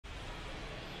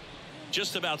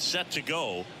just about set to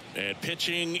go. And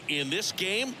pitching in this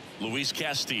game, Luis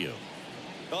Castillo.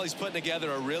 Well, he's putting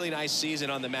together a really nice season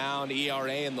on the mound.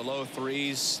 ERA in the low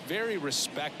 3s. Very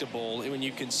respectable when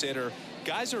you consider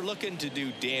guys are looking to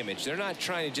do damage. They're not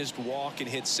trying to just walk and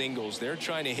hit singles. They're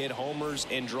trying to hit homers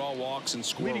and draw walks and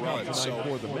score runs. So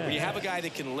when you have a guy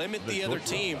that can limit the other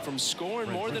team from scoring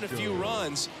more than a few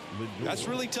runs, that's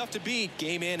really tough to beat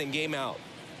game in and game out.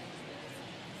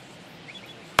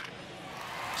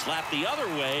 Slap the other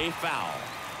way, foul.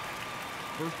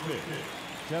 First pitch,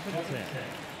 7-10.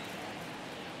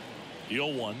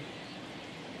 0-1.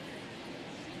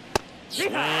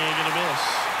 Swing and a miss.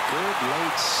 Good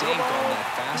late sink on that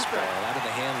fastball. Out of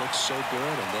the hand looks so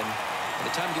good, and then by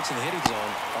the time it gets in the hitting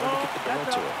zone, hard to get the barrel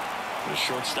to it. The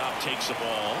shortstop takes the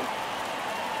ball.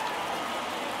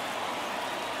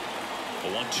 A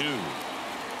 1-2.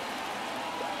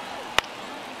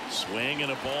 Swing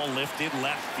and a ball lifted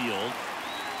left field.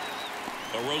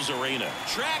 Arozarena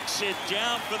tracks it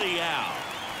down for the out.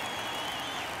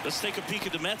 Let's take a peek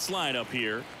at the Mets lineup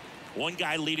here. One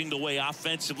guy leading the way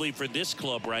offensively for this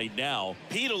club right now,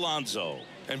 Pete Alonso.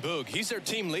 And Boog, he's their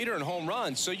team leader in home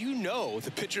runs, so you know the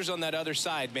pitchers on that other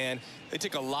side, man, they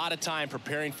took a lot of time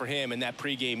preparing for him in that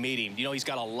pregame meeting. You know, he's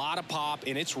got a lot of pop,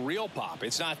 and it's real pop.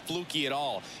 It's not fluky at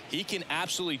all. He can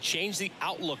absolutely change the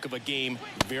outlook of a game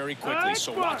very quickly,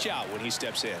 so watch out when he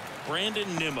steps in. Brandon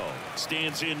Nimmo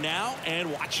stands in now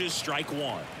and watches strike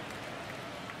one.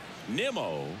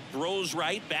 Nimmo throws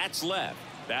right, bats left.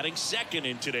 Batting second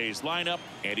in today's lineup,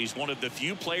 and he's one of the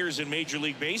few players in Major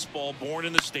League Baseball born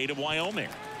in the state of Wyoming.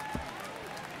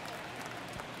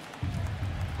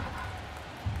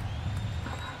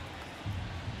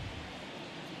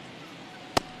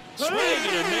 Swing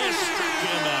and a miss, struck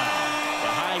him out. The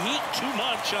high heat, too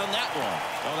much on that one.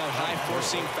 Well, that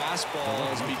high-forcing fastball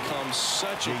has become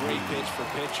such a great pitch for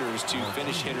pitchers to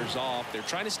finish hitters off. They're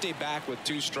trying to stay back with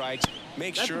 2 strikes,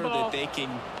 make sure that they can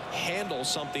handle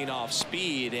something off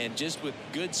speed, and just with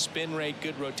good spin rate,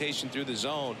 good rotation through the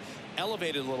zone,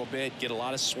 elevate it a little bit, get a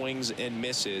lot of swings and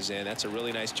misses, and that's a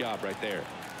really nice job right there.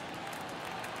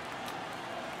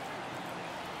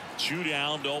 2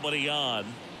 down, nobody on.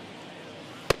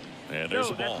 And there's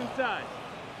a ball. That's inside.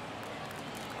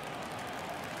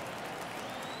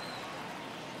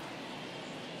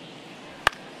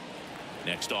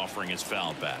 Next offering is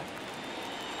fouled back.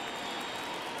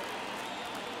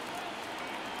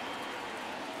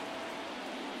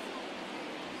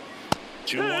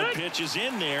 Good. 2-1 pitch is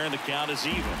in there, and the count is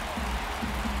even.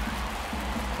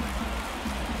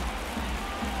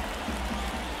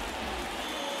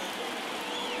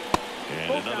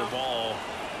 And another ball.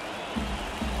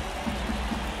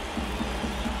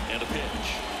 And a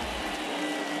pitch.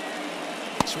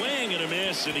 Swing and a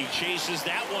miss, and he chases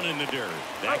that one in the dirt.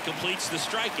 That completes the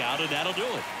strikeout, and that'll do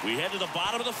it. We head to the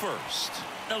bottom of the first.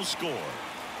 No score.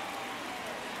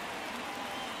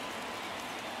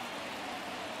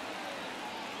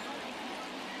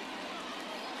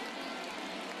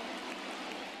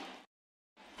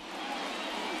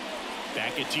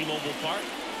 Back at T-Mobile Park.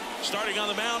 Starting on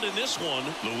the mound in this one,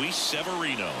 Luis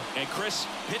Severino. And Chris,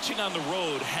 pitching on the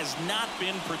road has not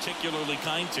been particularly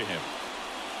kind to him.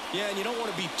 Yeah, and you don't want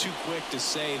to be too quick to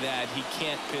say that he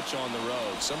can't pitch on the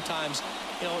road. Sometimes,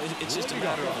 you know, it's just a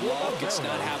matter of luck. It's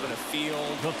not having a feel.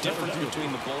 The difference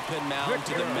between the bullpen mound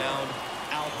to the mound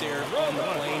out there on the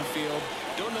playing field.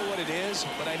 Don't know what it is,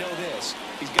 but I know this.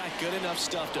 He's got good enough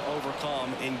stuff to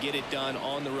overcome and get it done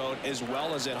on the road as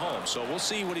well as at home. So we'll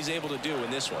see what he's able to do in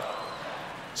this one.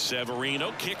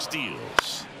 Severino kick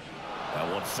steals.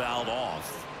 That one fouled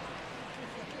off.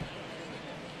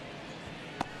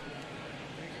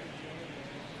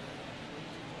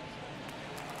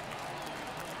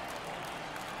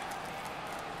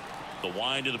 The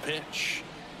wind of the pitch.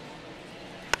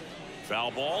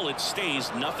 Foul ball. It stays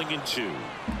 0-2.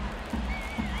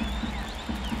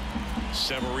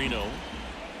 Severino.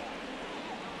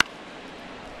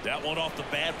 That one off the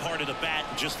bad part of the bat.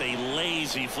 Just a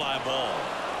lazy fly ball.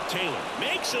 Taylor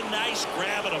makes a nice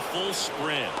grab at a full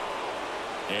sprint.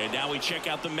 And now we check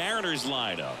out the Mariners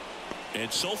lineup. And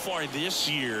so far this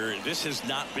year, this has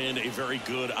not been a very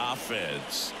good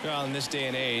offense. Well, in this day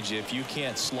and age, if you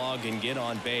can't slug and get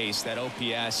on base, that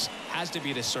OPS has to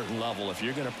be at a certain level. If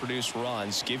you're going to produce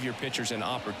runs, give your pitchers an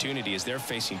opportunity as they're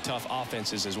facing tough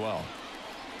offenses as well.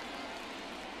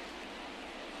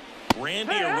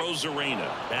 Randy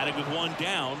Arozarena, batting with 1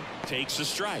 down, takes a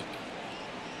strike.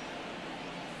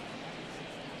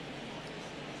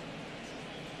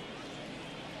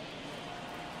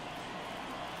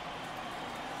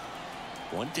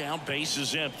 One down, base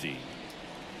is empty.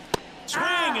 Swing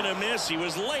and a miss. He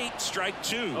was late. Strike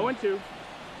 2. 0-2.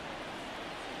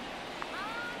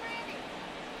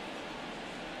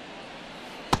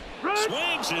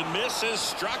 Swings and misses,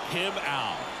 struck him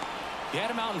out. He had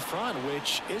him out in front,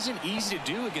 which isn't easy to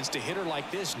do against a hitter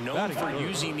like this, known for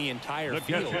using the entire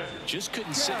field. Just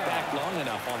couldn't sit back long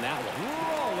enough on that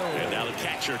one. And now the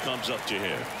catcher comes up to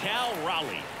him. Cal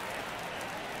Raleigh.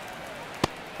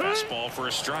 Fastball for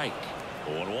a strike.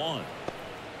 0-1.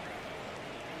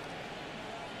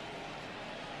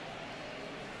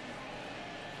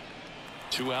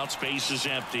 Two outs, base is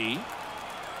empty.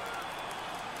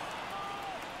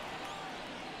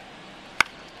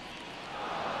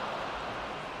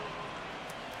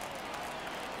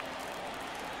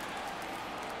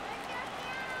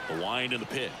 The wind and the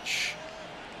pitch.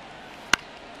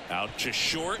 Out to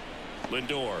short.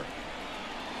 Lindor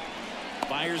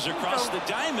fires across the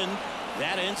diamond.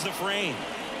 That ends the frame.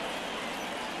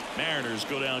 Mariners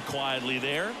go down quietly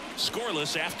there.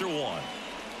 Scoreless after one.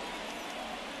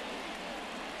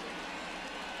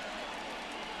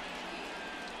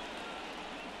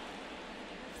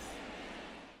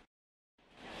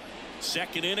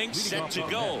 Second inning set to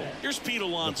go. Here's Pete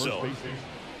Alonso.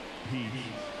 Pete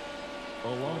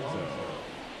Alonso.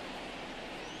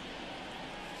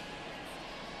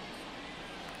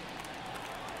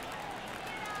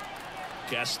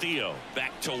 Castillo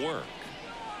back to work.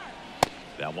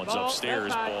 That one's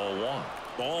upstairs. Ball one.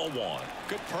 Ball one.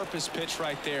 Good purpose pitch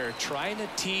right there. Trying to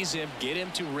tease him, get him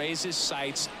to raise his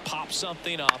sights, pop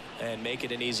something up, and make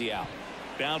it an easy out.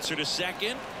 Bouncer to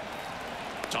second.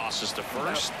 Tosses to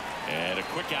first. And a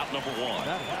quick out, number one.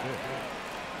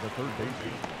 The third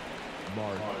baseman,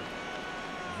 Mark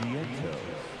Vientos.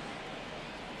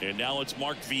 And now it's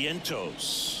Mark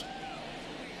Vientos.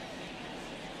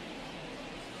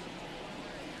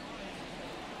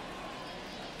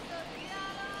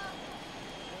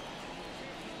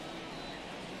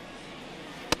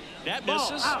 That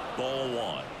misses. Ball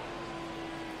one.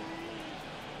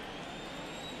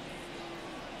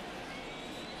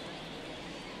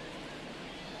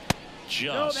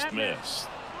 Just missed.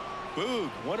 Boog,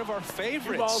 one of our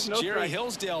favorites. Jerry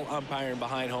Hillsdale umpiring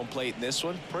behind home plate in this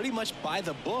one. Pretty much by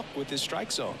the book with his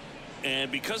strike zone.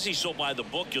 And because he's so by the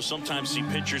book, you'll sometimes see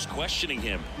pitchers questioning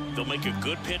him. They'll make a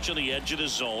good pitch on the edge of the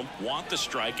zone, want the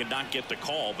strike, and not get the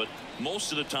call. But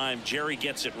most of the time, Jerry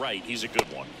gets it right. He's a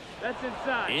good one. That's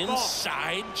inside.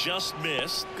 Inside, just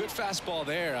missed. Good fastball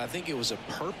there. I think it was a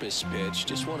purpose pitch.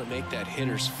 Just want to make that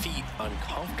hitter's feet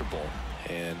uncomfortable.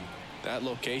 And that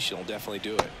location will definitely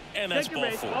do it. And that's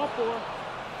ball four.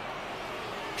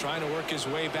 Trying to work his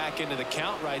way back into the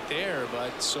count right there,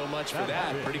 but so much for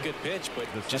that. Pretty good pitch, but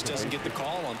just doesn't get the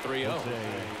call on 3-0.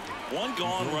 One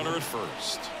gone, runner at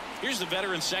first. Here's the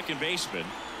veteran second baseman.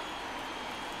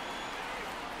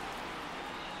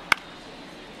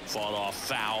 Fought off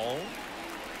foul.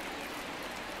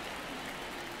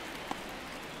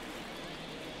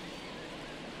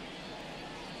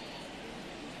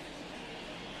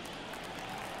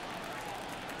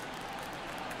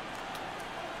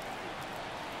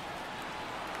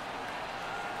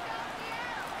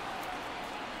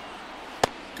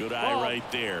 Good eye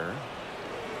right there.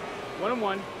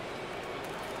 1-1.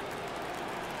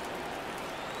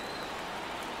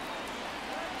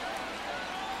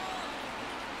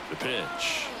 The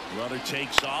pitch. Runner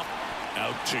takes off.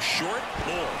 Out to short.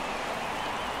 Moore.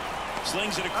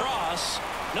 Slings it across.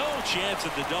 No chance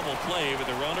at the double play with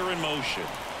the runner in motion.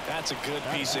 That's a good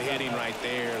piece of hitting right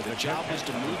there. The job was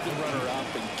to move the runner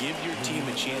up and give your team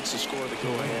a chance to score the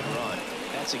go-ahead run.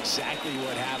 That's exactly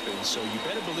what happened, so you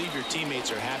better believe your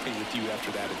teammates are happy with you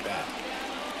after that at bat.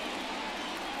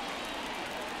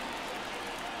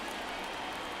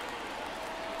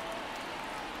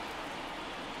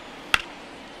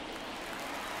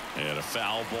 And a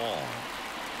foul ball.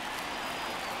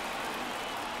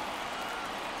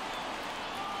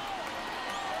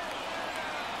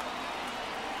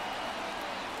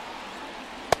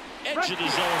 Edge of the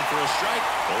zone for a strike.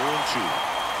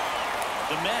 0-2.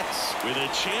 The Mets with a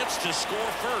chance to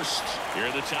score first here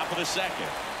at the top of the second.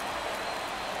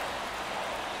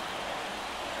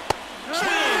 Swing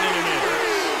and a miss.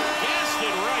 Passed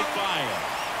it right by him.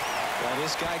 Well,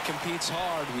 this guy competes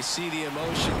hard. We see the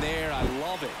emotion there. I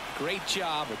love it. Great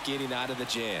job of getting out of the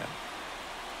jam.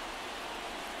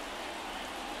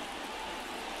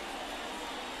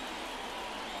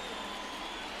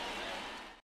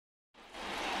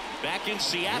 Back in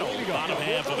Seattle, bottom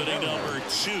half of inning number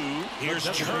 2. Here's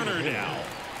Turner now.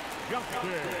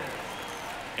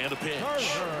 And the pitch.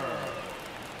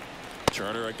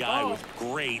 Turner, a guy with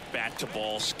great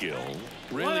bat-to-ball skill.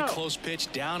 Really close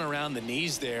pitch down around the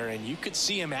knees there, and you could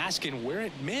see him asking where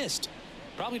it missed.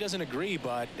 Probably doesn't agree,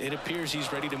 but it appears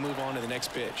he's ready to move on to the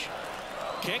next pitch.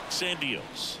 Kicks and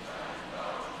deals.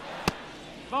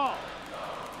 Ball.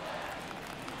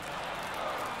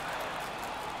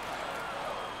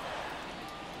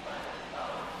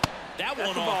 That That's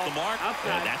one the off ball. the mark. Outside.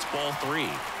 And that's ball 3.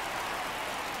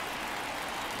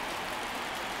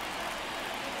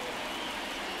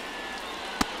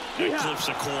 It clips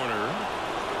a corner.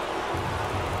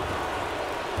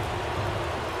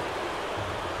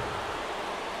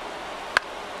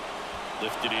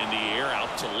 Lifted in the air,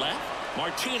 out to left.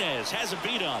 Martinez has a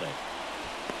beat on it.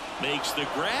 Makes the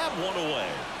grab, 1 away.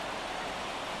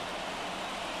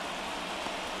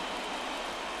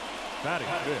 Batting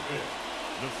fifth,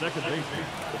 the second baseman.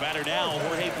 The batter now,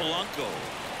 Jorge Polanco.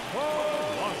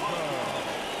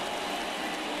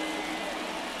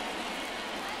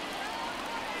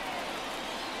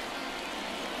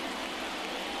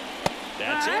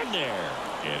 That's in there,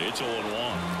 and it's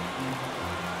 0-1.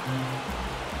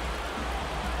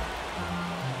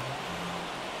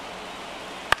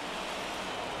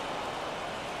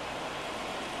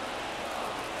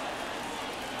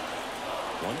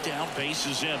 One down, base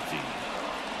is empty.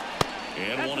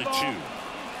 And That's 1-2.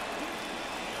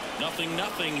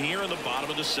 0-0 here in the bottom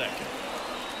of the second.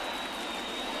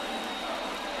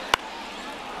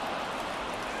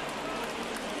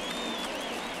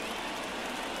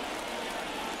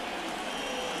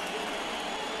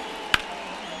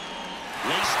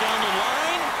 Lace down the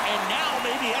line, and now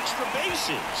maybe extra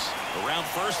bases. Around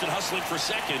first and hustling for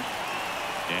second.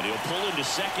 And he'll pull into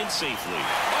second safely.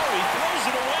 Oh, he throws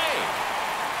it away.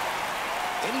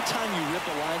 Anytime you rip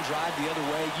a line drive the other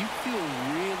way, you feel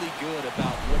really good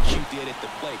about what you did at the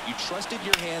plate. You trusted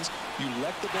your hands, you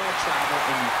let the ball travel,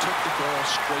 and you took the ball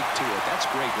straight to it. That's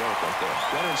great work right there.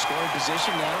 Runner in scoring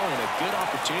position now, and a good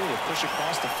opportunity to push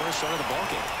across the first run of the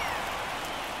ballgame.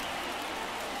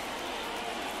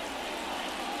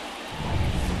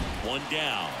 One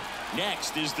down.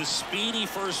 Next is the speedy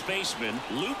first baseman,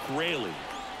 Luke Raley.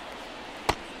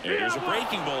 And there's a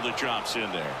breaking ball that drops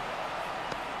in there.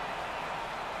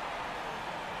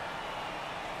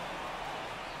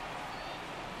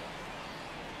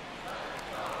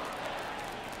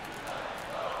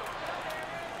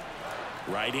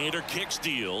 Right-hander kicks,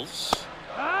 deals.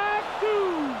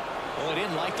 Well, he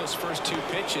didn't like those first 2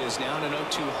 pitches. Now in an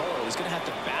 0-2 hole, he's going to have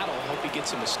to battle. Hope he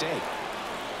gets a mistake.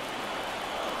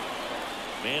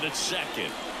 Man at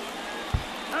second.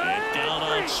 And down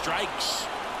on strikes.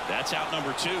 That's out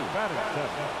number 2. Batting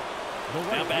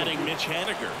seventh, Now batting Mitch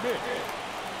Haniger.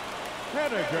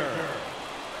 Haniger.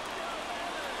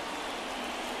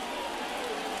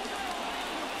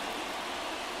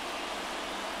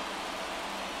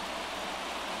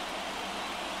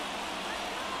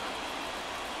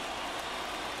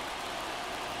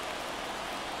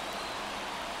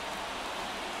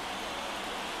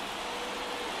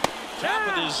 Top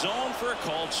of the zone for a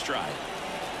called strike.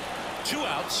 2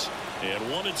 outs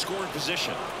and 1 in scoring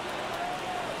position.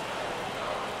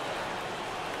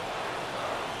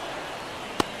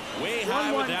 Way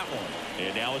high with that one.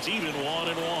 And now it's even 1-1.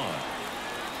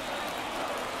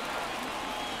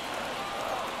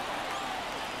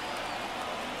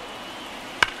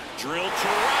 Drilled to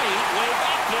right, way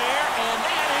back there, and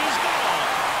that is gone.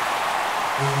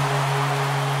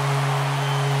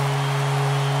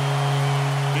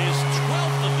 His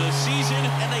 12th of the season,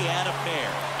 and they add a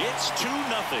pair. It's 2-0.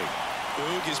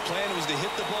 Boog, his plan was to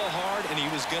hit the ball hard, and he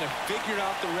was going to figure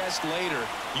out the rest later.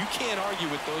 You can't argue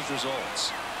with those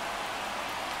results.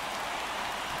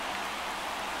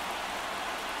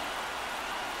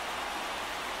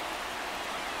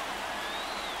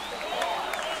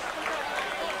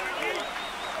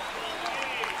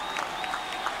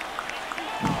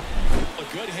 A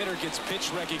good hitter gets pitch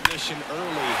recognition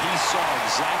early. He saw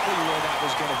exactly where that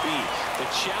was going to be. The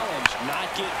challenge, not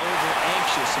get over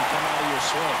anxious and come out of your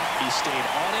swing. He stayed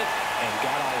on it and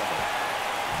got all of it.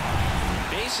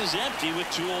 Base is empty with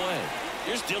 2 away.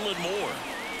 Here's Dylan Moore.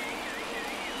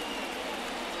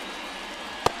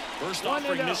 First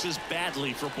offering misses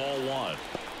badly for ball 1.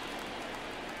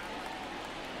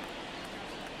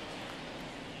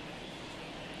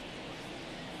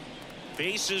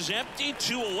 Base is empty,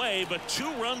 2 away, but 2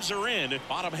 runs are in at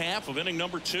bottom half of inning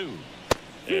number 2.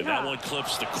 And that one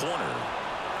clips the corner.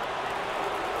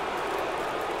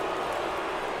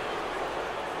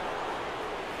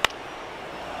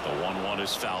 The 1-1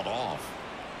 is fouled off.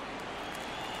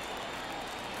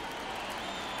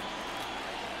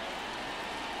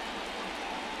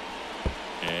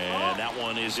 And that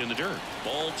one is in the dirt.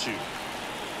 Ball 2.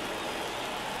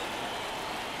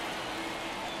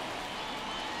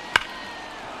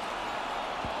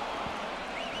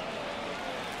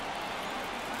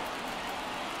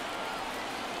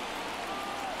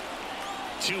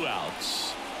 Two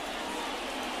outs.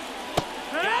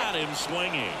 Got him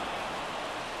swinging.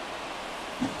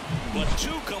 but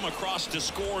two come across to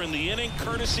score in the inning,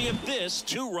 courtesy of this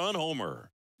two-run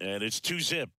homer. And it's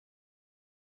 2-zip.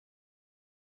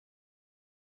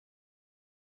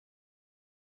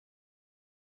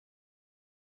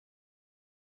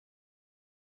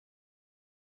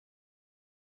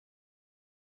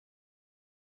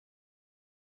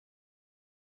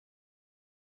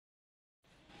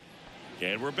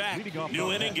 And we're back.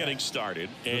 New inning getting started.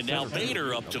 And now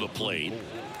Bader up to the plate.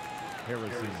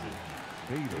 Harrison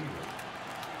Bader.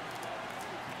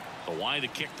 Hawaii to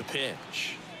kick the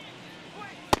pitch.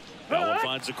 That one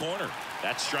finds the corner.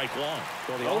 That's strike one.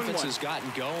 Well, the offense has gotten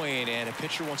going, and a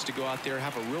pitcher wants to go out there,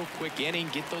 have a real quick inning,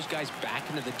 get those guys back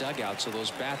into the dugout so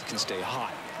those bats can stay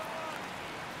hot.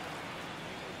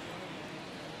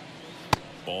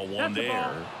 Ball one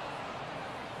there.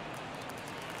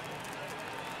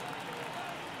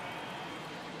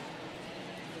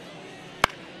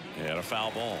 And a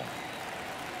foul ball.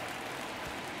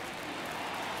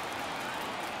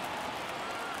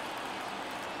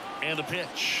 And a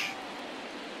pitch.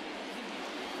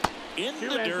 In the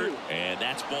dirt. And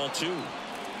that's ball two.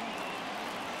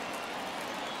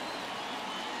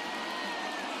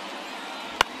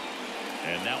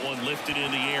 And that one lifted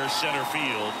in the air center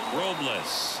field.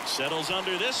 Robles settles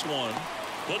under this one.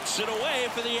 Puts it away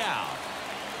for the out.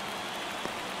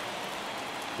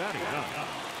 Batting up.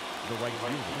 The right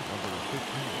fielder, number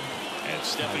 15. And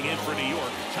stepping in for New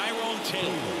York, Tyrone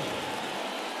Taylor.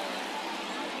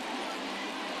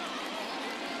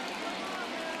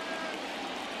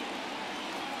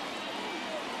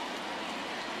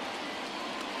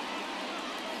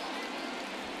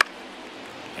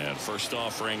 And first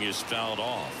offering is fouled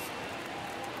off.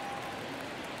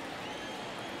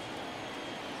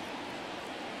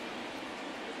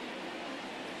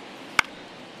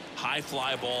 High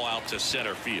fly ball out to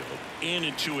center field. In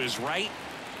and to his right.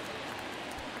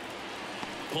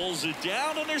 Pulls it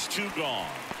down, and there's two gone.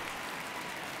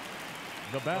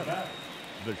 The batter,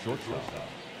 the shortstop,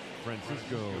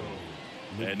 Francisco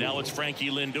Lindor. And now it's Frankie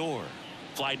Lindor.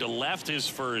 Fly to left his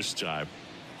first time.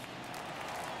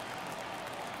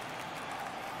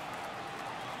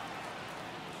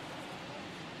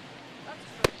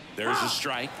 There's a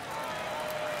strike.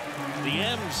 The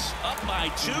M's up by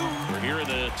two. We're here in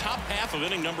the top half of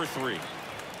inning number 3.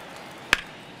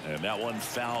 And that one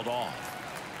fouled off.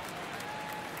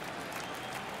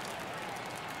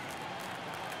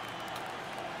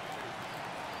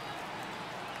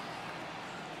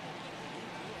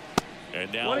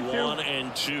 And now 1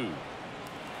 and 2.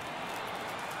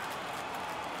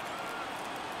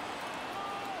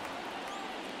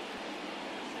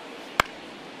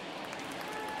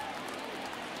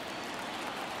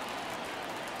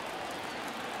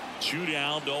 Two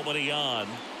down, nobody on.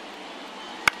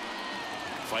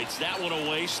 Fights that one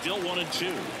away, still 1 and 2.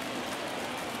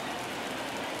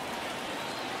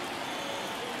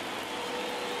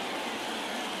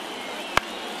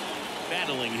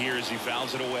 Battling here as he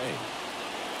fouls it away.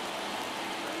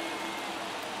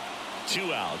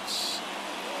 2 outs.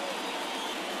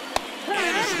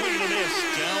 And a swing and a miss.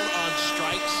 Down on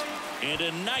strikes. And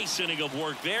a nice inning of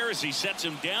work there as he sets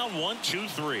him down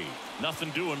 1-2-3. Nothing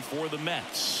doing for the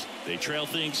Mets. They trail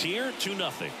things here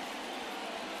 2-0.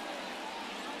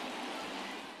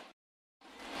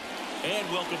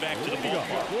 And welcome back to the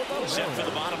ballpark. Set for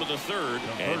the bottom of the 3rd.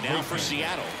 And now for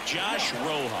Seattle, Josh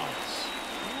Rojas.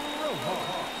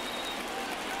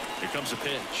 Here comes a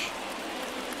pitch.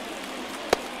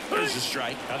 There's a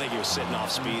strike. I think he was sitting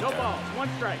off speed No there. ball, 1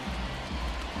 strike.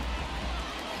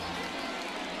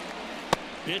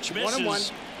 Pitch misses.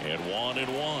 1-1. And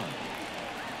 1-1.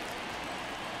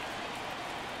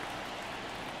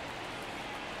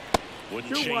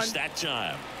 Wouldn't 2-1. chase that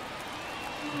time.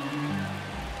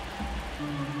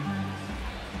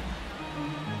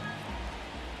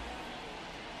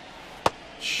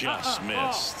 Just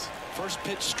missed. First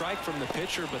pitch strike from the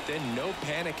pitcher, but then no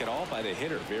panic at all by the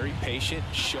hitter. Very patient,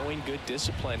 showing good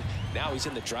discipline. Now he's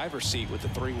in the driver's seat with the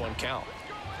 3-1 count.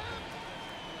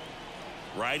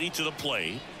 Righty to the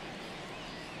plate.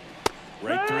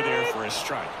 Right through there for a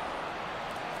strike.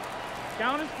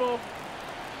 Count is full.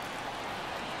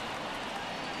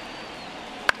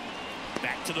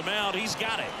 Back to the mound. He's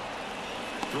got it.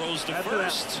 Throws to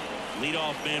first.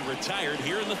 Leadoff man retired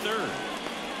here in the 3rd.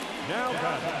 Now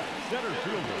batting, center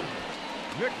fielder,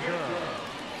 Victor.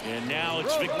 And now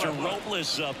it's Victor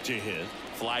Robles up to hit.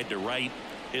 Flied to right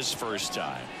his first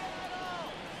time.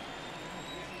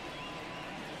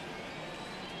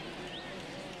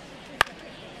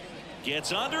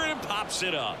 Gets under it and pops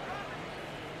it up.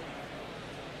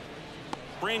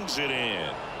 Brings it in.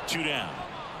 2 down.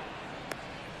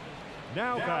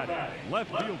 Now batting, left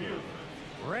fielder,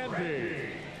 Randy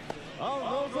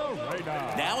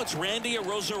Arozarena. Now it's Randy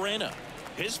Arozarena.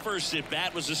 His first at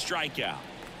bat was a strikeout.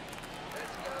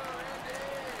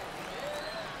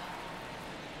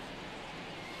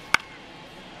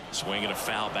 Swinging a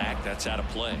foul back. That's out of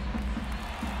play.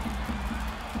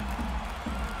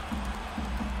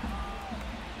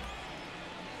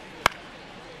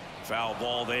 Foul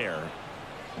ball there.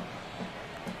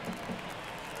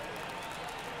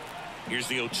 Here's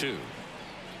the 0-2.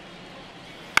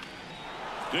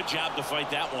 Good job to fight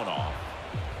that one off.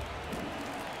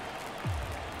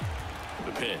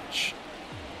 The pitch.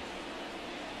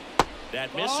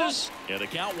 That misses. And the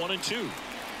count 1-2.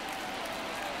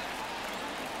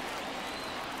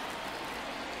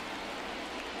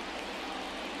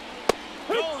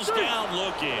 Goes down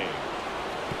looking.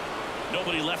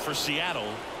 Nobody left for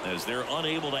Seattle as they're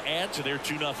unable to add to their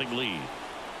 2-0 lead.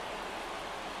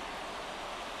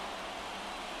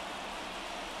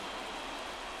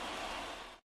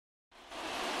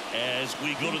 As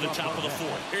we go to the top of the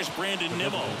fourth, here's Brandon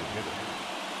Nimmo.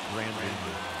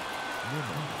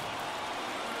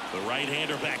 The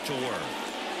right-hander back to work.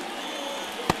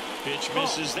 Pitch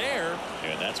misses there,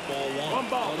 and that's ball one.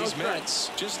 Well, these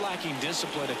Mets just lacking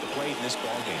discipline at the plate in this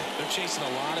ballgame. They're chasing a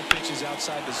lot of pitches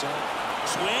outside the zone.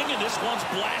 Swing, and this one's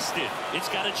blasted. It's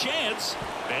got a chance.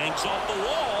 Bangs off the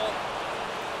wall.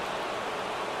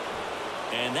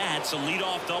 And that's a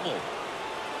leadoff double.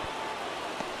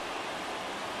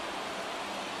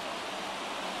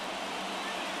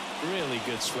 Really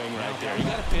good swing right there. He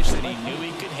got a pitch that he knew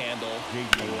he could handle,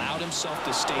 allowed himself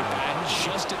to stay back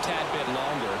just a tad bit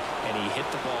longer, and he hit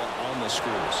the ball on the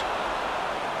screws.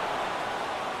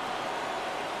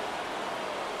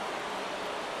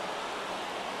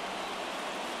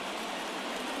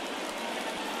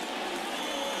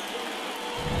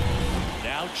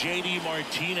 Now J.D.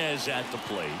 Martinez at the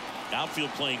plate.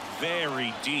 Outfield playing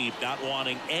very deep, not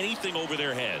wanting anything over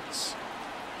their heads.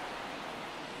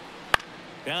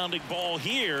 Bounding ball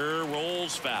here,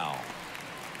 rolls foul.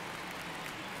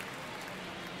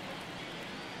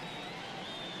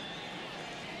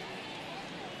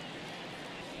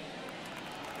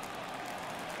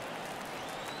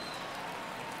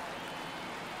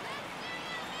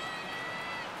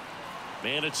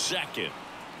 Man at second.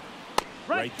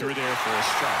 Right through there for a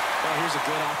strike. Well, here's a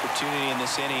good opportunity in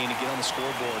this inning to get on the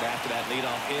scoreboard after that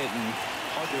leadoff hit, and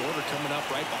hard order coming up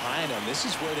right behind them. This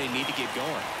is where they need to get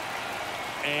going.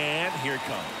 And here it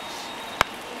comes.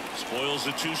 Spoils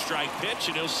the 2-strike pitch,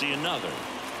 and he'll see another.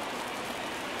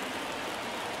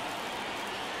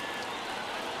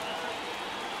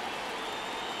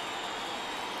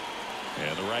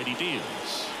 And the righty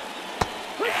deals.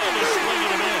 And a swing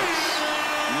and a miss.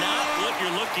 Not what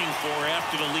you're looking for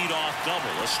after the leadoff double.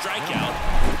 A strikeout,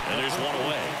 and there's one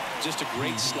away. Just a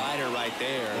great slider right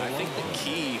there. I think the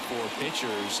key for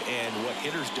pitchers and what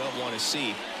hitters don't want to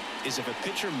see is if a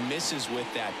pitcher misses with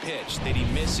that pitch, that he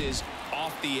misses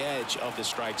off the edge of the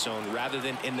strike zone rather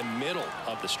than in the middle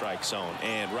of the strike zone.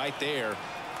 And right there,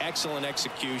 excellent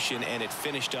execution, and it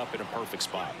finished up in a perfect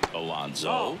spot.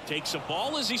 Alonso takes a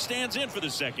ball as he stands in for the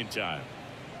second time.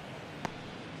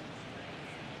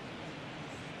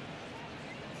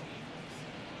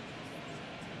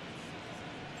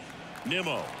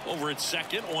 Nimmo over at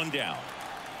second, one down.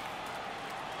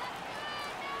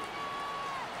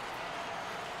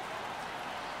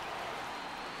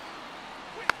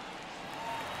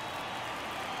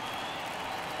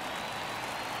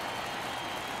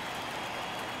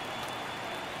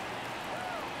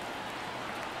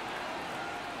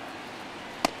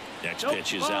 Next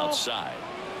pitch is outside.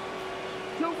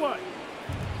 2-1.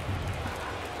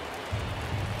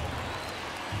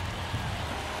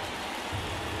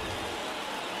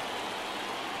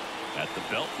 At the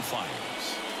belt and fires.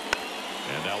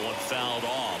 And that one fouled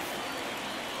off.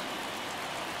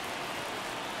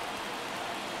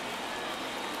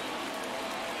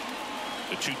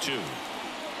 The 2-2.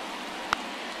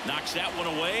 Knocks that one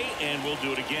away, and we'll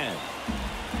do it again.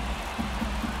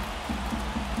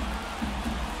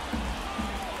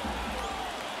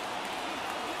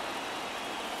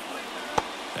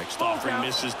 Next offering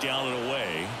misses down and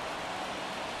away.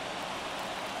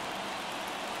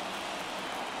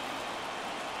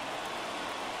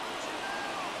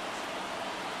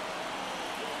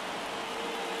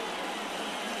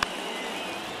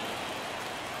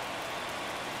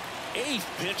 Eighth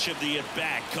pitch of the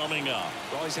at-bat coming up.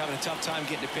 You're always having a tough time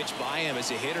getting a pitch by him.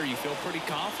 As a hitter, you feel pretty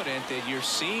confident that you're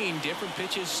seeing different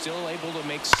pitches still able to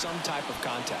make some type of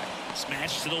contact.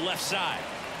 Smash to the left side.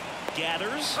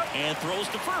 gathers and throws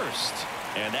to first.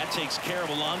 And that takes care of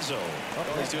Alonso.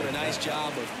 Well, he's doing a nice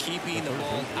job of keeping the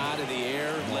ball out of the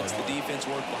air. Lets the defense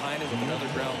work behind him with another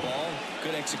ground ball.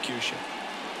 Good execution.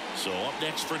 So up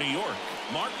next for New York,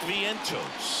 Mark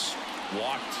Vientos.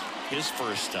 Walked his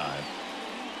first time.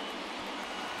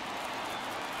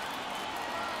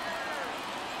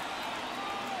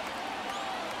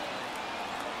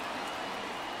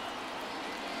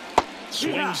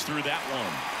 Swings through that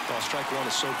one. Well, strike one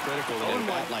is so critical in a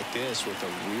bat like this with a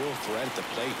real threat at the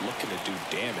plate looking to do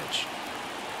damage.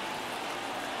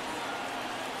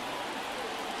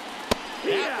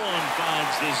 That one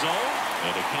finds the zone,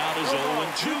 and the count is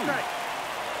 0-2.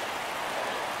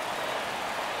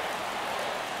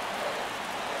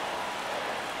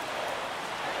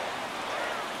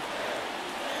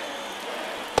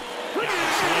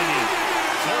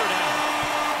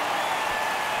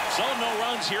 So no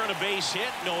runs here and a base hit,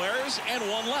 no errors, and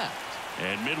one left.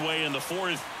 And midway in the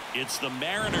fourth, it's the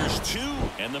Mariners 2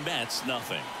 and the Mets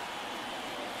nothing.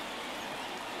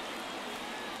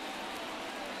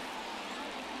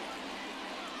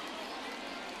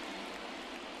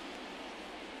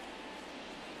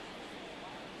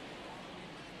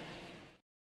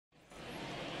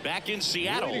 Back in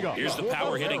Seattle, here's the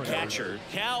power hitting catcher,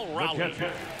 Cal Raleigh.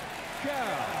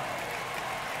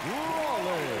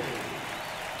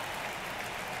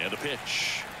 And the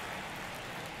pitch.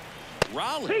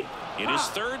 Raleigh in his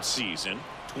third season,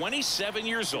 27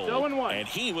 years old, and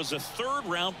he was a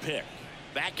third-round pick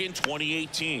back in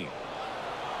 2018.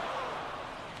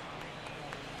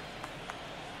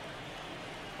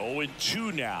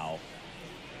 0-2 now.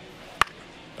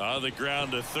 On the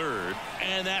ground to third,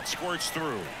 and that squirts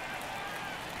through.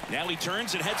 Now he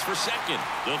turns and heads for second.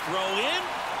 The throw in,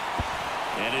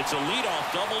 and it's a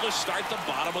leadoff double to start the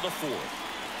bottom of the fourth.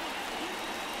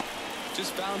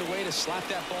 Just found a way to slap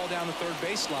that ball down the third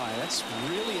baseline. That's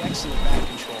really excellent bat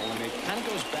control, and it kind of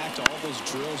goes back to all those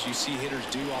drills you see hitters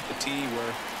do off the tee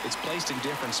where it's placed in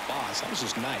different spots. That was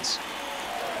just nice.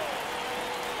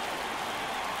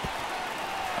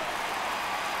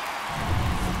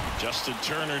 Justin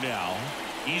Turner now.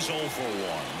 He's 0 for 1.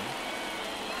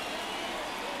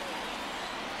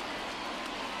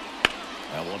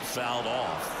 That one fouled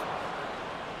off.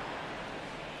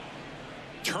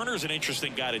 Turner's an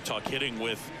interesting guy to talk hitting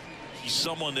with. He's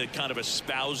someone that kind of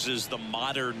espouses the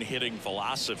modern hitting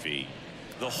philosophy.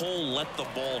 The whole let the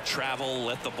ball travel,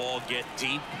 let the ball get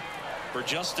deep. For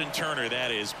Justin Turner,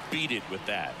 that is beat it with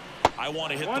that. I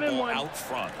want to hit the ball out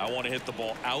front. I want to hit the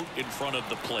ball out in front of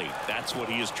the plate. That's what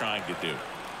he is trying to do.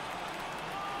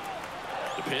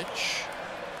 The pitch.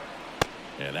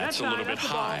 And that's a little bit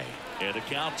high. And a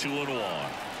count 2-1.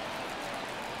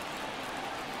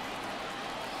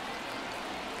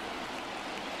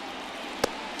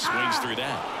 Swings through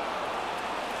that.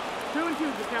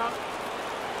 2-2 the count.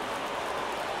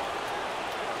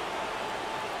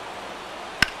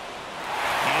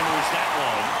 Hammers that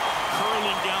one.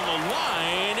 Curling down the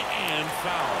line and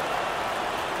foul.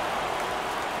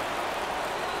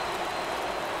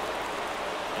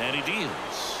 And he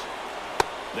deals.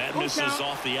 That misses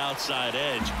off the outside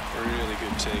edge. A really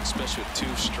good take, especially with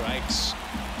 2 strikes.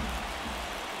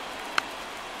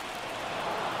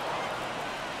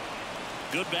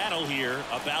 Good battle here.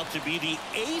 About to be the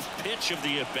 8th pitch of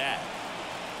the at-bat.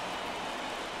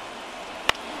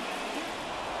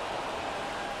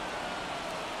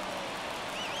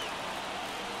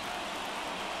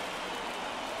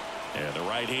 And the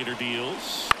right-hander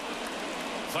deals.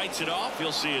 Fights it off.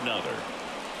 You'll see another.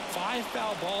 5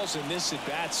 foul balls in this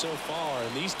at-bat so far,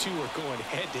 and these 2 are going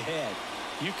head-to-head.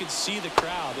 You can see the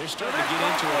crowd. They're starting to get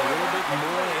into it a little bit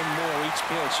more and more each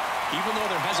pitch, even though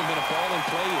there hasn't been a ball in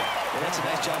play yet. Well, that's a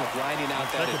nice job of grinding out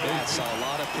that at-bat. Saw a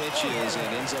lot of pitches and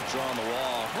ends up drawing the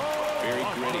walk. Very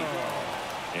gritty.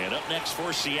 And up next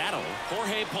for Seattle,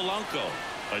 Jorge Polanco.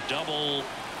 A double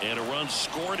and a run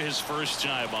scored his first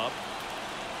time up.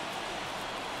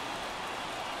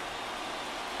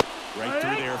 Right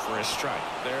through there for a strike.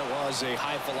 There was a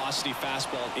high velocity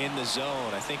fastball in the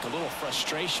zone. I think a little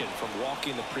frustration from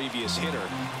walking the previous hitter.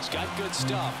 He's got good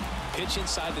stuff. Pitch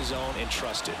inside the zone and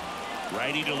trust it.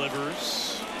 Righty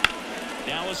delivers.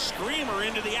 Now a screamer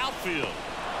into the outfield.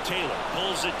 Taylor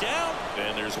pulls it down,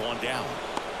 and there's one down.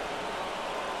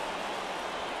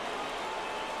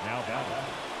 Now batting,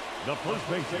 the first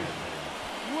baseman,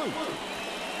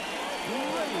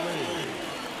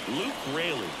 Luke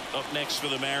Raley up next for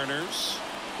the Mariners.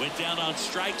 Went down on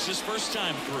strikes his first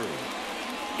time through.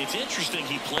 It's interesting,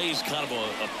 he plays kind of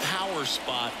a power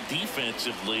spot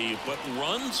defensively, but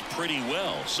runs pretty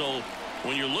well. So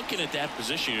When you're looking at that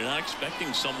position, you're not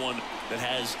expecting someone that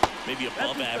has maybe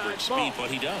above average speed,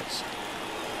 but he does.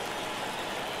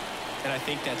 And I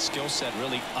think that skill set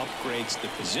really upgrades the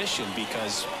position,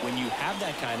 because when you have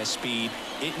that kind of speed,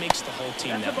 it makes the whole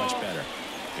team that much better.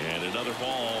 And another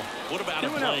ball. What about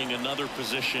him playing another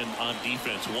position on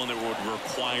defense, one that would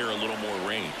require a little more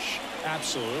range?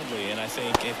 Absolutely. And I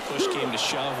think if push came to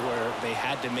shove where they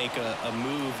had to make a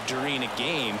move during a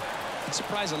game, it'd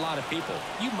surprise a lot of people.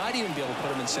 You might even be able to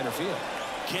put him in center field.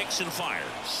 Kicks and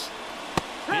fires.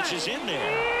 Pitch is in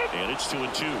there. And it's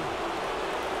 2-2.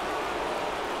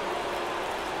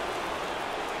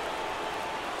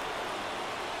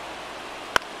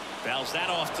 Fouls that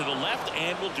off to the left,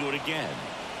 and we'll do it again.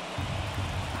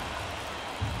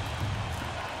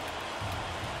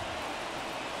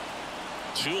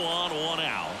 Two on, one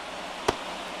out.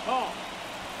 Oh.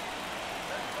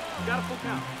 Got a full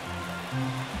count.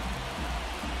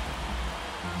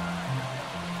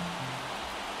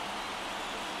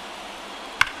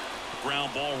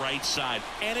 Ground ball right side,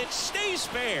 and it stays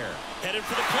fair. Headed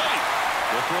for the plate.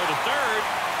 We'll throw to third.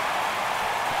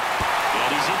 And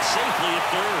he's in safely at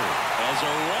third as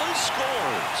a run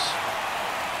scores.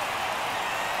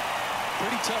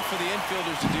 Pretty tough for the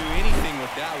infielders to do anything with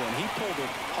that one. He pulled it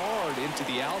hard into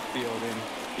the outfield, and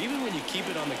even when you keep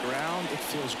it on the ground, it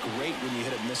feels great when you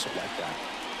hit a missile like that.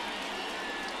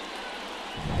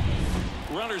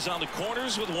 Runners on the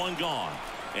corners with one gone.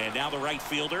 And now the right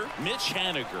fielder, Mitch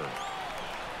Haniger.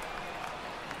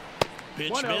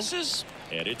 Pitch 1-0. misses,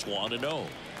 and it's 1-0.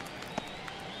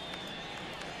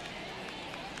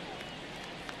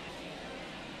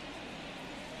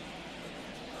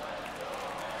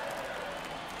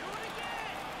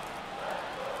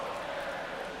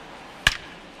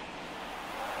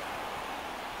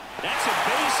 That's a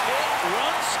base hit.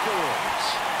 Run scores.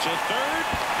 To third.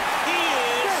 He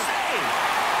is safe.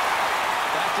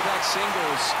 Back-to-back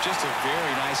singles. Just a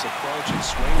very nice approach and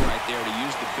swing right there to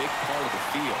use the big part of the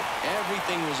field.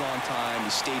 Everything was on time.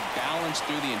 He stayed balanced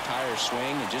through the entire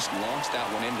swing and just launched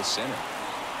that one into center.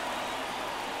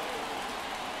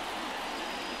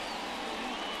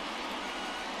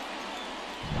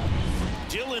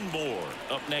 Dylan Moore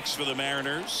up next for the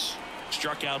Mariners.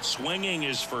 Struck out swinging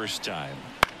his first time.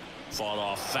 Fought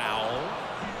off foul.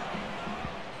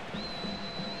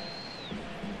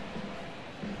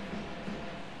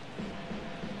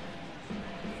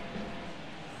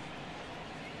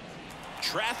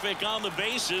 Traffic on the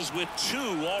bases with two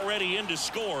already in to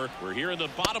score. We're here in the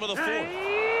bottom of the fourth.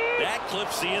 That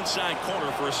clips the inside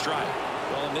corner for a strike.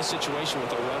 Well, in this situation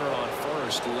with a runner on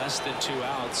first, less than 2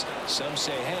 outs, some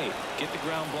say, hey, get the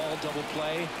ground ball, double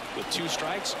play with 2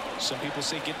 strikes. Some people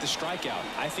say get the strikeout.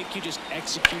 I think you just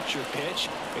execute your pitch,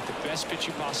 make the best pitch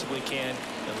you possibly can,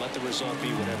 and let the result be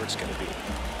whatever it's going to be.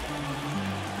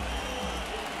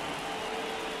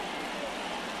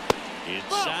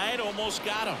 Inside, almost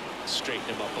got him. Straighten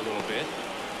him up a little bit.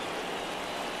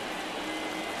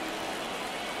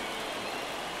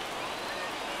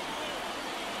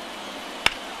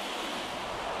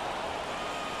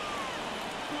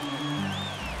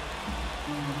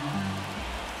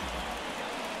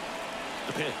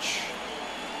 The pitch.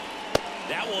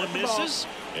 That one misses,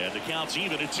 and the count's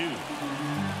even at 2.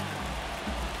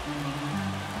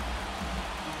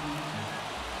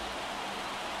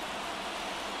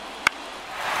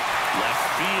 Left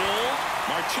field.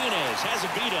 Martinez has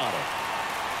a beat on it.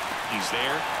 He's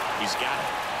there. He's got it.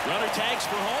 Runner tags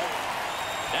for home.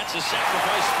 That's a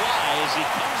sacrifice fly as he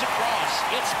comes across.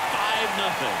 It's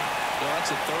 5-0. Well,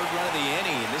 that's the 3rd run of the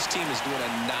inning, and this team is doing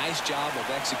a nice job of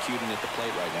executing at the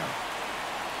plate right now.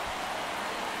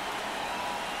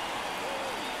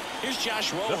 Here's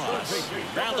Josh Rojas.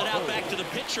 Grounded out back to the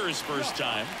pitcher his first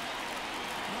time.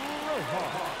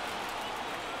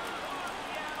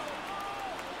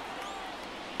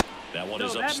 That one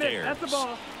is upstairs. That's the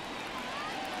ball.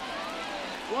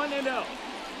 1-0.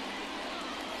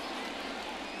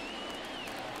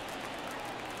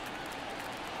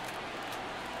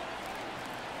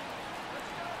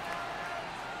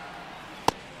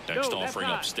 Next offering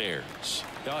upstairs.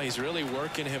 No, he's really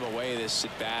working him away this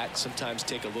at bat. Sometimes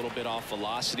take a little bit off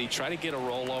velocity. Try to get a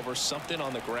rollover, something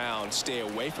on the ground. Stay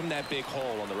away from that big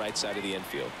hole on the right side of the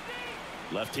infield.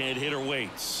 Left-hand hitter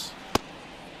waits.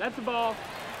 That's the ball.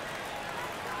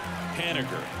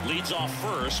 Haniger leads off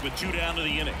first with 2 down to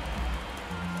the inning.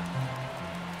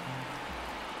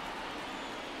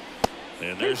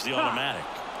 And there's the automatic.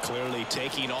 Clearly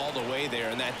taking all the way there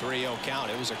in that 3-0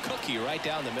 count. It was a cookie right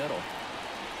down the middle.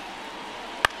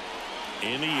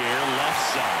 In the air,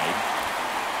 left side.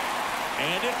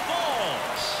 And it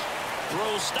falls.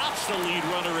 throw stops the lead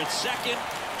runner at second.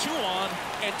 2 on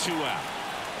and 2 out.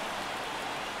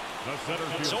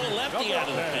 So a lefty out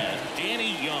of the pen,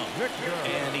 Danny Young.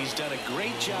 And he's done a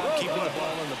great job keeping the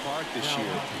ball in the park this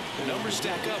year. The numbers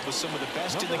stack up with some of the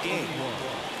best in the game.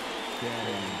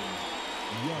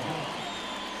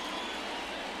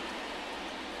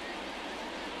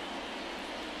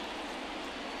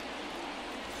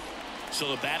 So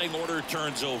the batting order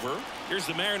turns over. Here's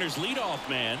the Mariners leadoff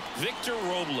man, Victor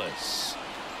Robles.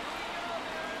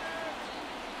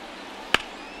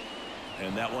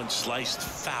 And that one sliced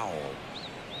foul.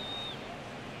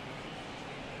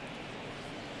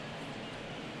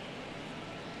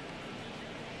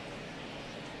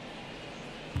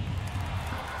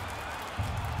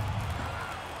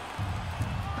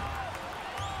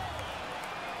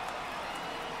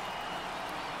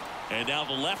 And now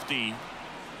the lefty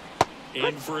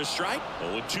in for a strike.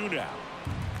 0-2 now.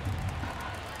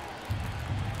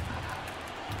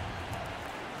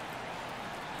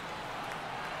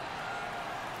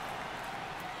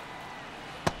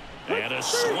 And a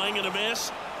swing and a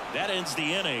miss. That ends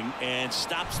the inning and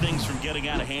stops things from getting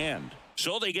out of hand.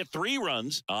 So they get 3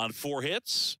 runs on 4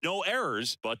 hits. No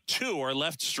errors, but 2 are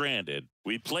left stranded.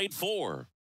 We played 4.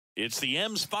 It's the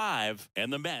M's 5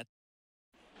 and the Mets.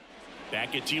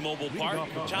 Back at T-Mobile Park,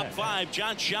 top 5,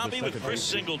 John Sciambi with Chris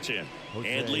Singleton.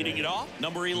 And leading it off,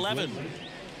 number 11.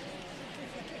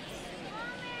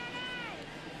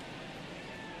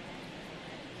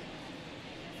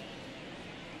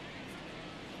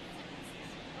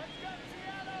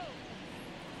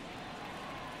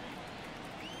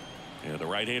 And the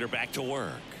right-hander back to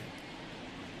work.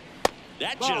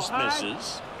 That just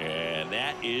misses. And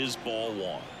that is ball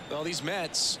 1. Well, these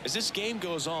Mets, as this game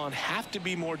goes on, have to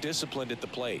be more disciplined at the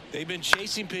plate. They've been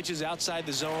chasing pitches outside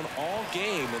the zone all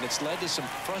game, and it's led to some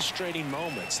frustrating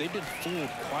moments. They've been fooled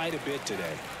quite a bit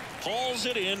today. Pulls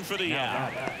it in for the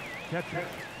out. Catcher,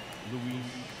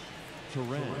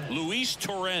 Luis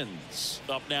Torrens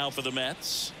up now for the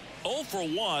Mets. 0 for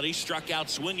 1. He struck out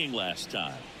swinging last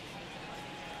time.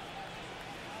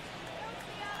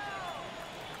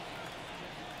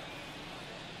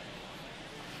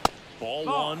 Ball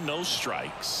 1, no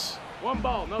strikes. 1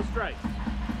 ball, no strikes.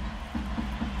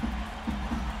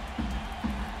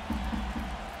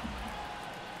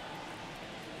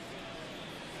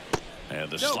 And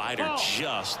the slider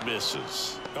just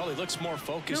misses. Well, he looks more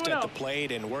focused at the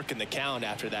plate and working the count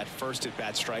after that first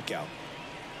at-bat strikeout.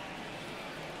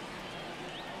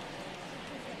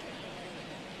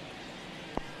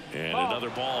 And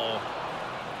another ball.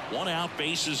 1 out,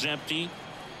 bases empty.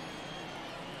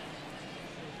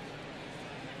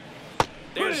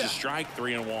 There's a strike,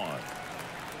 3-1.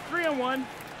 3-1.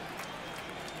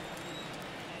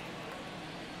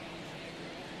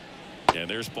 And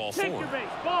there's ball 4. Take your base,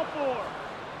 ball 4.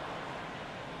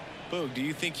 Boog, do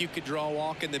you think you could draw a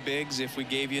walk in the bigs if we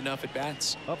gave you enough at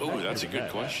bats? Oh, that's a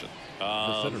good question.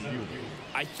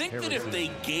 I think that if they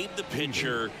gave the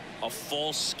pitcher a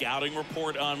full scouting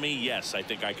report on me, yes, I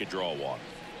think I could draw a walk.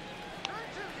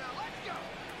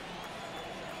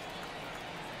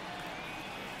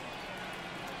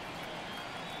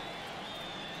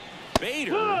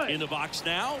 Bader in the box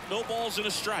now. No balls and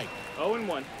a strike.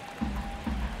 0-1.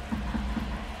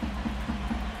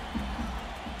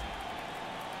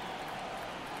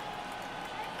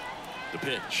 The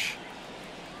pitch.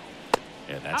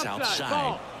 And that's outside.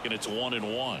 Ball. And it's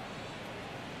 1-1.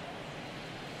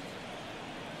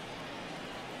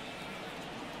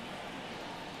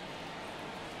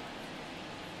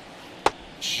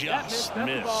 Just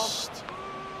missed.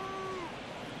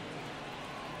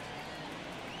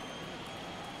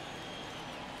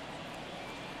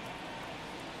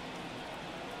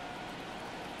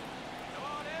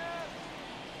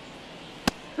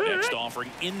 Next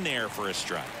offering in there for a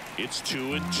strike. It's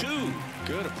 2-2.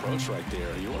 Good approach right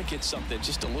there. You want to get something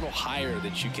just a little higher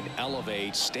that you can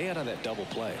elevate. Stay out of that double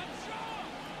play.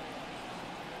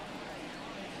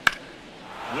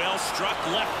 Well struck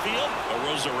left field.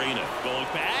 Rosarina going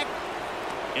back.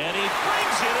 And he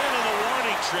brings it into the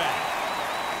warning track.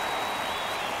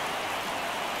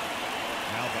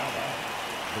 Now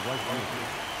the right fielder,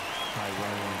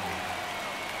 Tyrone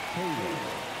Taylor.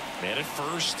 Man at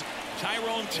first.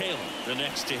 Tyrone Taylor, the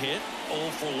next to hit. 0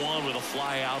 for 1 with a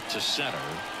fly out to center.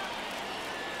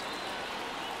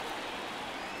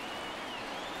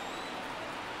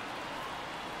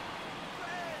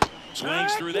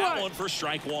 Swings through that one for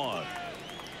strike 1.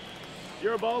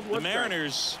 Your balls. The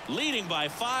Mariners leading by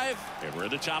 5, and we're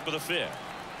at the top of the 5th.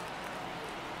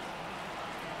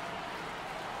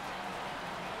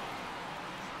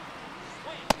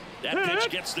 That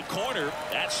pitch gets the corner.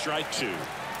 That's strike 2.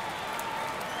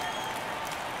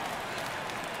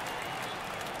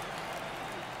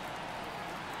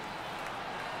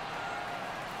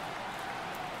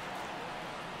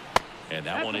 And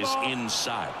that one is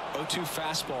inside. 0-2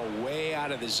 fastball way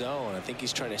out of the zone. I think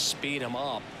he's trying to speed him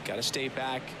up. Got to stay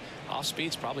back. Off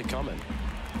speed's probably coming.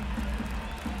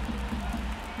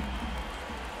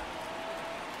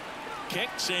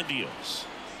 Kicks and deals.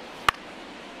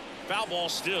 Foul ball,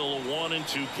 still a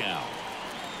 1-2 count.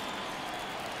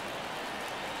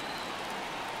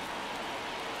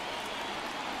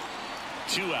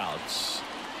 Two outs.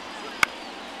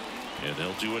 And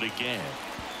they'll do it again.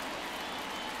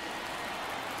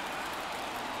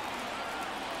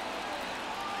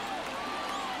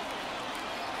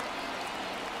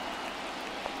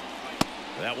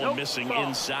 That one missing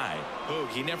inside. Boog,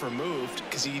 he never moved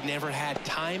because he never had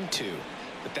time to.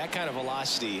 But that kind of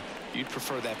velocity, you'd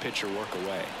prefer that pitcher work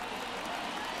away.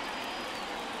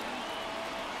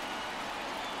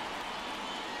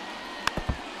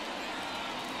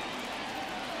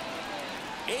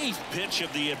 Eighth pitch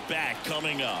of the at-bat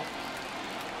coming up.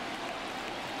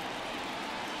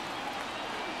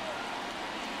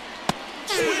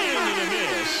 Swing and a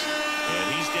miss.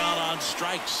 And he's down on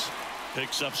strikes.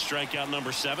 Picks up strikeout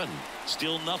number 7.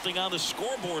 Still nothing on the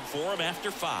scoreboard for him after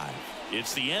 5.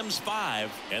 It's the M's 5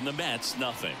 and the Mets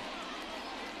nothing.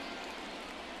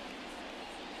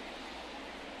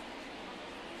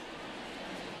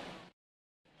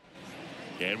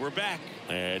 And we're back.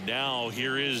 And now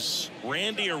here is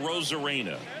Randy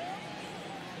Arozarena.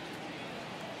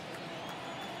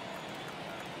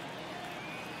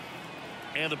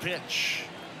 And the pitch.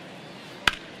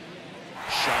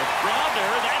 Sharp grounder.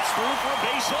 That's through for a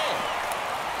base hit.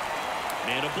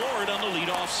 And aboard on the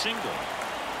leadoff single.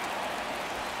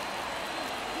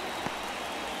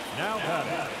 Now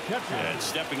catcher. And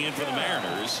stepping in for the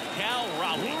Mariners, Cal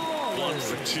Raleigh, 1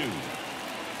 for 2.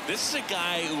 This is a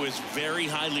guy who is very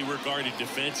highly regarded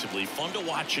defensively. Fun to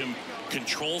watch him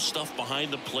control stuff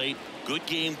behind the plate. Good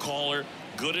game caller,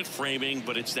 good at framing,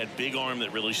 but it's that big arm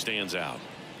that really stands out.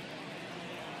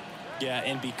 Yeah,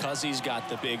 and because he's got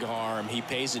the big arm, he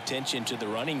pays attention to the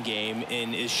running game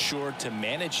and is sure to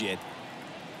manage it.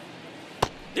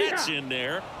 That's in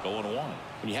there. Going 1.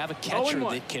 When you have a catcher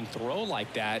that can throw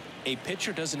like that, a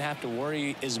pitcher doesn't have to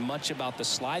worry as much about the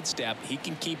slide step. He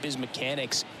can keep his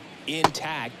mechanics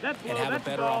intact and have a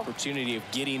better opportunity of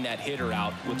getting that hitter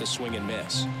out with a swing and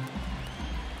miss.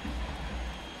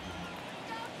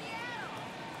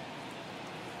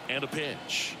 And a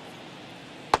pitch.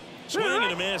 Swing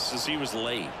and a miss as he was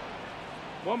late.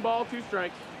 1 ball, 2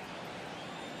 strikes.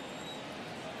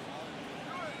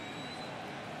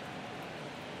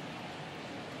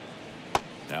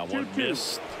 That one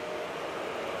missed.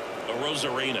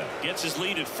 Arozarena gets his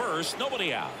lead at first.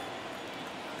 Nobody out.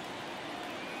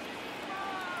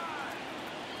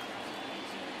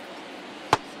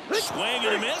 Swing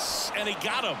and a miss, and he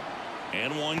got him.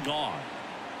 And 1 gone.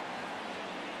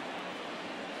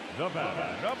 The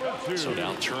batter, number 2. So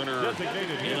now Turner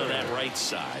into that right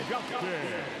side.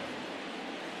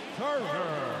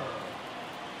 Turner.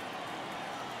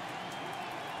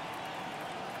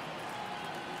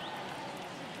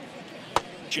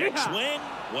 Check swing,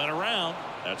 went around.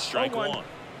 That's strike 1.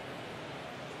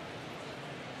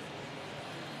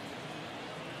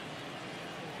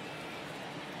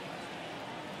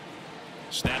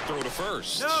 Snap throw to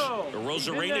first.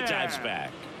 Arozarena dives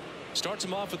back. Starts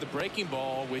him off with the breaking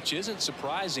ball, which isn't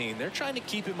surprising. They're trying to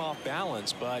keep him off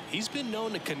balance, but he's been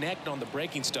known to connect on the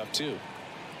breaking stuff too.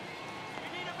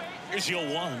 Here's your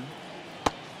 1.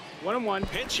 1-1.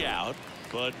 Pitch out,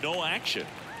 but no action.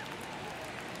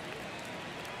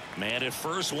 Man at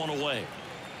first, 1 away.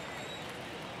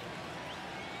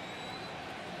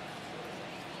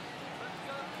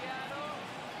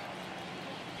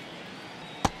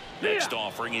 Next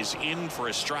offering is in for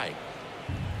a strike.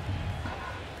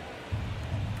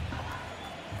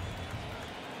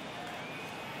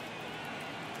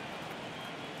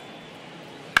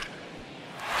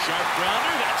 Sharp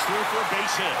grounder, that's through for a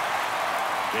base hit.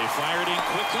 They fired in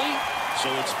quickly, so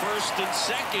it's first and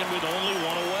second with only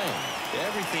 1 away.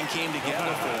 Everything came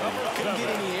together for him. Couldn't get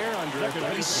any air under it,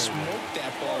 but he smoked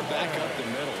that ball back up the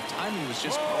middle. Timing was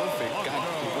just perfect. Got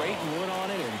great wood on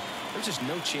it, and there's just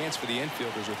no chance for the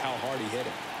infielders with how hard he hit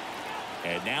it.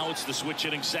 And now it's the switch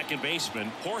hitting second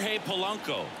baseman, Jorge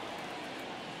Polanco.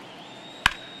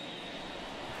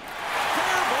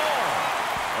 Fair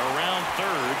ball. Around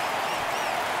third.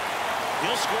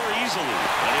 He'll score easily,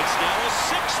 and it's now a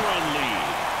 6-run lead.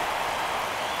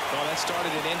 Well, that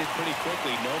started and ended pretty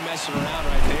quickly. No messing around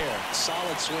right there.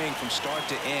 Solid swing from start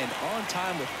to end. On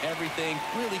time with everything.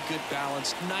 Really good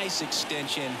balance. Nice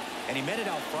extension. And he met it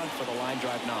out front for the line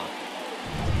drive knock.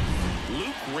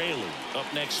 Luke Raley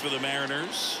up next for the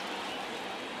Mariners.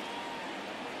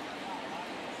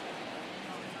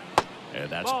 And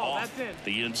that's Ball, off that's in.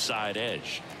 the inside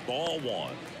edge. Ball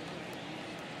one.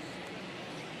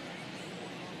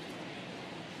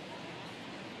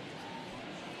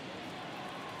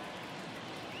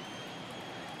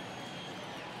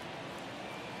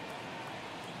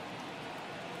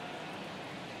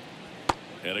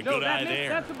 And a good eye there.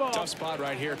 That's the ball. Tough spot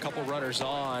right here. A couple runners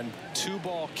on.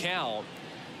 2-ball count.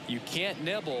 You can't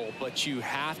nibble, but you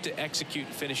have to execute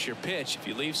and finish your pitch. If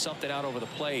you leave something out over the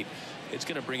plate, it's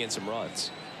going to bring in some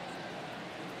runs.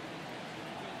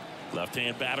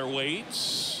 Left-hand batter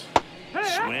waits. Hey,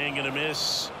 Swing and a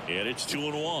miss. And it's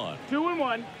 2-1.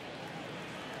 2-1.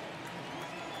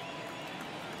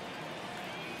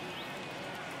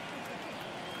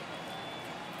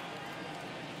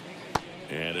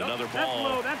 And another That's ball.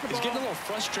 low. That's a He's ball. getting a little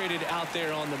frustrated out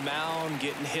there on the mound,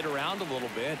 getting hit around a little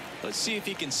bit. Let's see if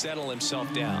he can settle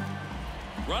himself down.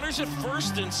 Runners at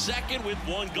first and second with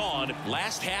one gone.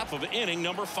 Last half of inning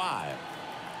number 5.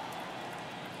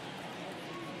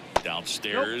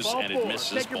 Downstairs, Nope, ball and it four.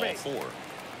 misses. Take your Ball base. 4.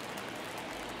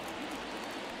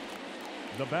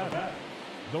 The batter,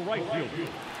 the right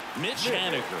fielder, Mitch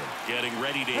Haniger getting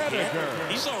ready to hit. Haniger.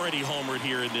 He's already homered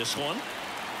here in this one.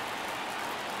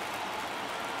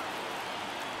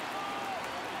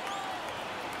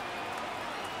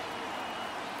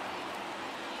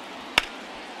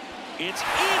 It's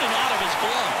in and out of his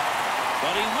glove,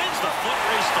 but he wins the foot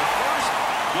race to first.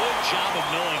 Good job of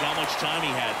knowing how much time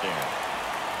he had there.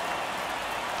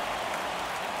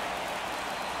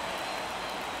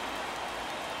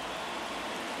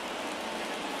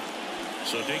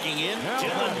 So digging in,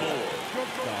 Dylan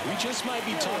Moore. We just might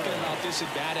be talking about this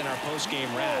at bat in our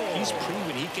post-game wrap. He's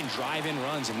proven he can drive in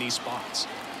runs in these spots.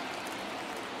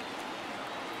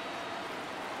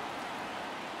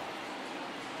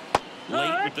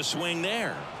 Late with the swing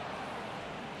there.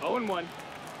 0-1.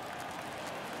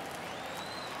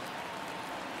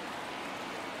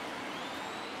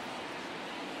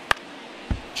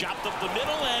 Chopped up the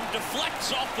middle and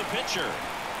deflects off the pitcher.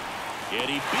 And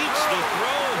he beats the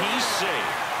throw. He's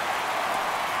safe.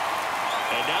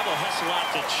 And now they'll hustle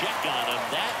out to check on him.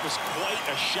 That was quite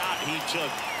a shot he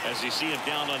took as you see him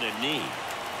down on a knee.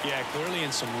 Yeah, clearly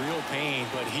in some real pain,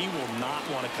 but he will not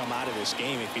want to come out of this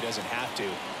game if he doesn't have to.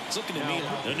 It's looking to me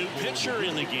like The new pitcher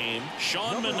in the game,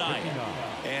 Sean Manaea.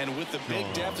 And with the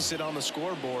big deficit on the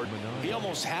scoreboard, he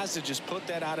almost has to just put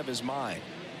that out of his mind.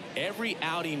 Every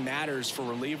outing matters for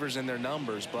relievers and their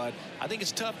numbers, but I think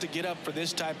it's tough to get up for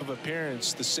this type of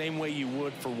appearance the same way you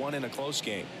would for one in a close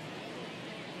game.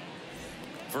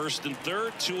 First and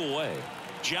third, 2 away.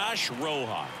 Josh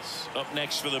Rojas up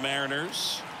next for the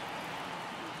Mariners.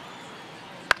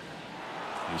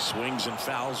 He swings and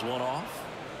fouls one off.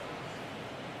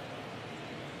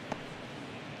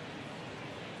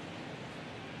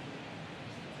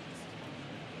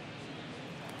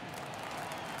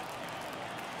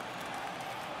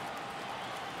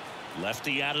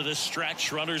 Lefty out of the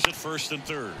stretch. Runners at first and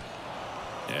third.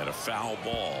 And a foul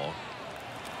ball.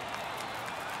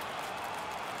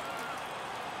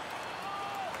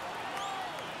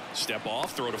 Step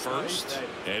off, throw to first,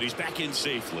 and he's back in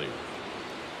safely.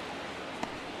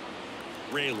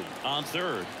 Raley on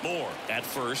third. Moore at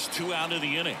first. 2 out of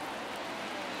the inning.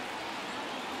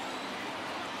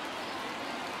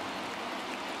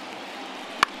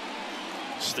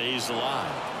 Stays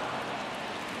alive.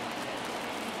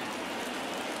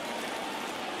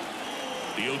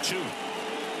 The 0-2.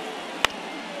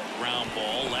 Ground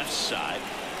ball left side.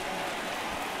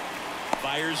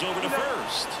 Fires over to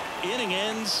first. Inning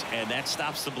ends, and that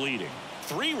stops the bleeding.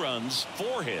 3 runs,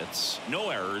 4 hits, no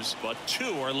errors, but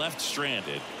 2 are left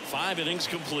stranded. 5 innings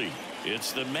complete.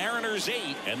 It's the Mariners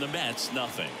 8 and the Mets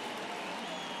nothing.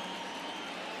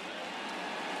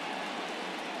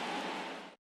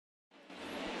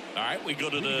 All right, we go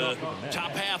to the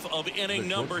top half of inning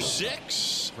number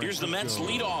 6. Here's the Mets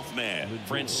leadoff man,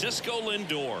 Francisco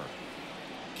Lindor.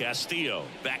 Castillo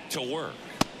back to work.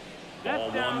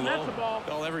 That's down. That's the ball.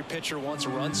 Well, every pitcher wants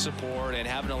run support, and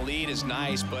having a lead is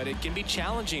nice, but it can be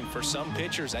challenging for some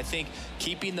pitchers. I think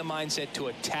keeping the mindset to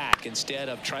attack instead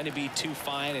of trying to be too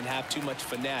fine and have too much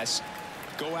finesse.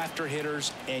 Go after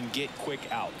hitters and get quick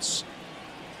outs.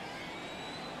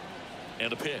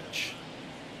 And a pitch.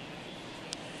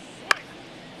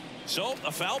 So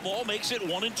a foul ball makes it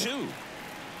 1-2.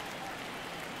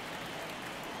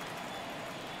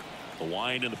 The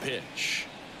wind and the pitch.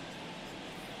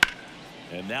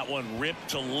 And that one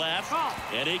ripped to left,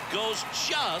 and it goes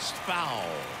just foul.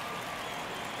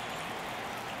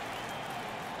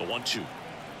 The 1-2.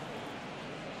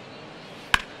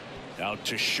 Out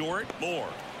to short. Moore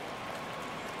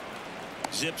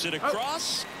zips it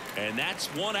across. And that's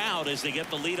one out as they get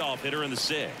the leadoff hitter in the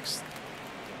 6th.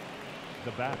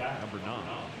 The batter, number 9,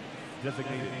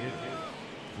 designated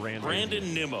hitter,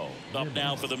 Brandon Nimmo up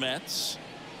now for the Mets.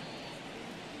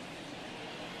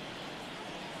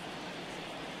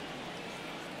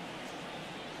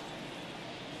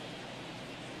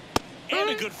 And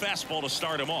a good fastball to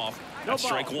start him off. No That's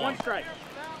ball, strike 1. 1 strike.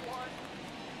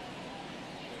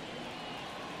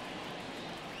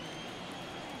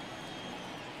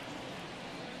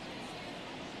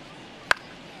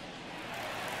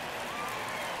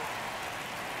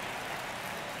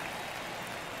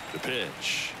 The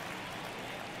pitch.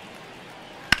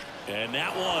 And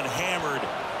that one hammered.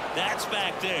 That's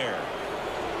back there.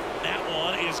 That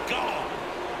one is gone.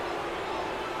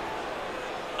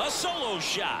 A solo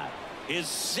shot. His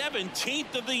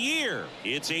 17th of the year.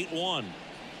 It's 8-1.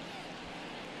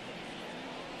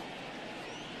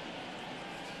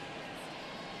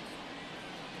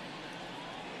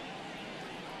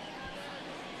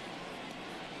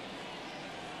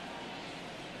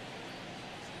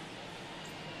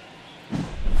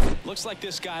 Looks like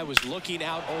this guy was looking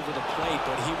out over the plate,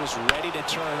 but he was ready to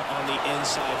turn on the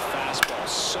inside fastball.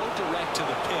 So direct to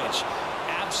the pitch.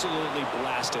 Absolutely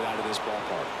blasted out of this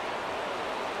ballpark.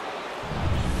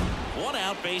 1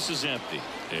 out, base is empty.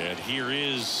 And here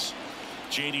is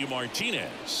J.D.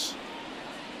 Martinez.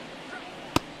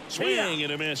 Swing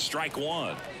and a miss, strike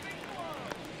 1.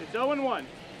 It's 0-1.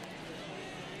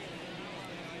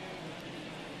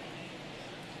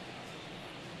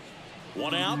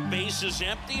 One out, base is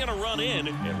empty, and a run in,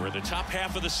 and we're in the top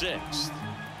half of the 6th.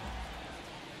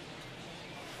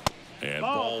 And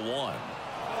ball 1.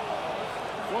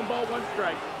 1 ball, 1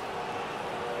 strike.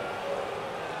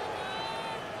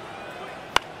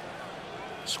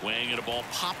 Swing and a ball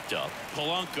popped up.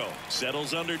 Polanco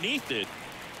settles underneath it,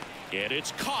 and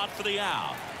it's caught for the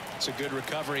out. It's a good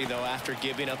recovery, though, after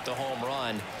giving up the home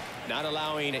run. Not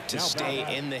allowing it to stay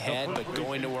in the head, but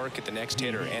going to work at the next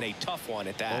hitter, and a tough one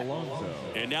at that.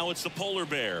 And now it's the polar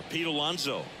bear, Pete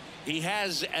Alonso. He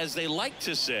has, as they like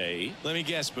to say... Let me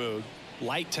guess, Boog.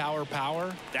 Light tower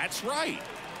power? That's right.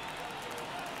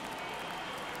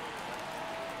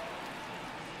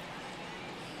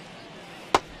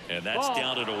 And that's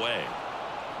down and away.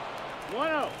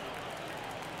 1-0.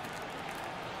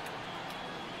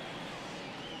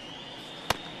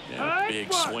 Yeah,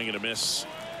 big swing and a miss.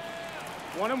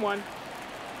 1-1.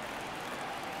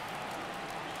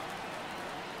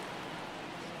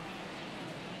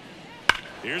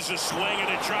 Here's a swing and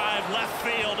a drive left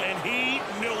field, and he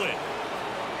knew it.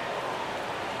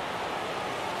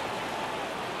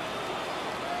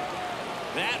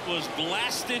 That was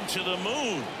blasted to the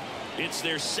moon. It's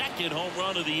their 2nd home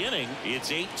run of the inning. It's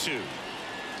 8-2.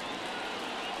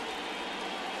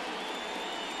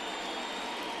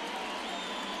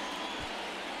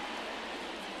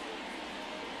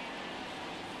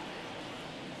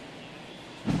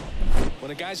 When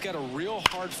a guy's got a real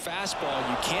hard fastball,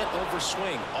 you can't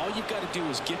overswing. All you've got to do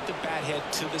is get the bat head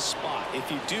to the spot. If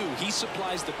you do, he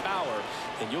supplies the power,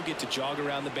 and you'll get to jog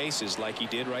around the bases like he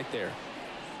did right there.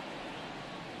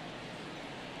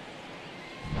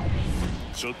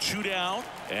 So 2 down,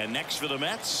 and next for the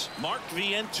Mets, Mark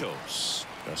Vientos.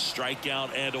 A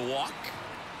strikeout and a walk.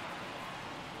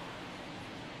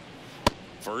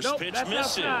 First pitch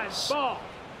misses. Outside. Ball.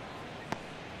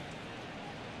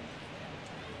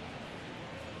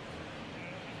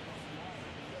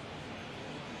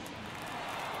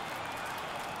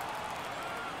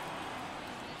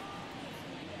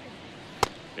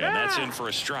 And that's in for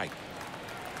a strike.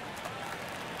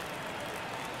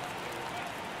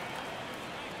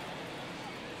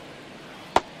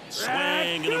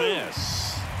 Swing and a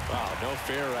miss. Wow, no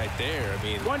fair right there. I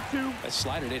mean, 1-2. that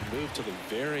slider didn't move to the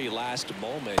very last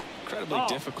moment. Incredibly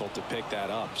difficult to pick that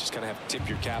up. Just kind of have to tip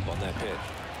your cap on that pitch.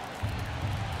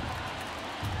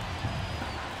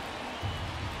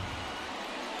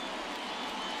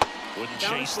 Wouldn't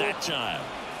chase that time.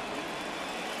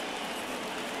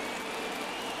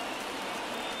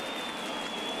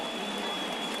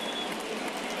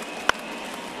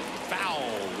 Foul.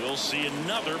 We'll see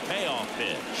another payoff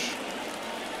pitch.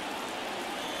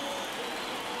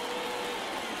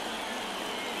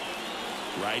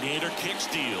 Right-hander kicks,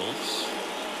 deals.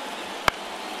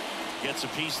 Gets a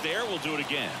piece there. We'll do it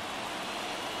again.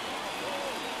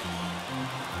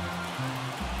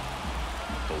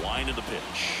 The wind of the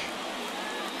pitch.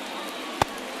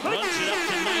 Runs it up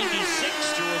to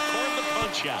 96 to record the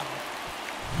punch out.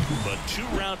 But 2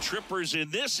 round trippers in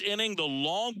this inning. The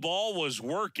long ball was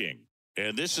working.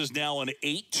 And this is now an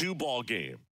 8-2 ball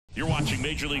game. You're watching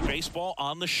Major League Baseball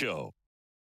on the show.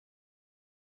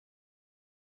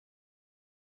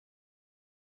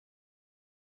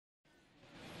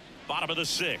 Bottom of the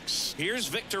 6th. Here's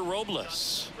Victor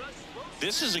Robles.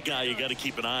 This is a guy you got to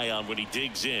keep an eye on when he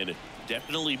digs in.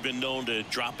 Definitely been known to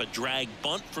drop a drag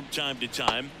bunt from time to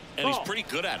time, and he's pretty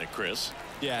good at it, Chris.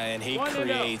 Yeah, and he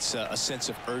creates a sense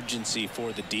of urgency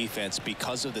for the defense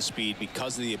because of the speed,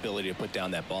 because of the ability to put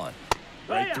down that bunt.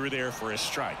 Right through there for a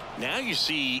strike. Now you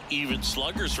see even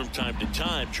sluggers from time to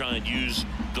time try and use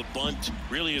the bunt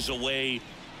really as a way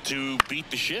to beat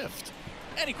the shift.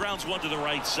 And he grounds one to the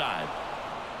right side.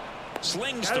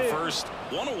 Slings to first,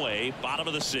 one away, bottom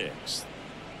of the 6th.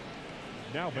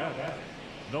 Now back,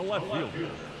 the left fielder,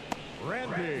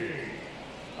 Randy.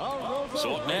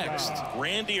 So up next,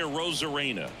 Randy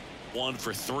Arozarena, 1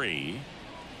 for 3.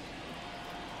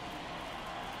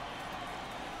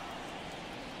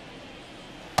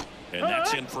 And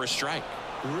that's in for a strike.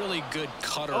 Really good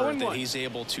cutter that he's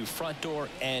able to front door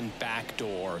and back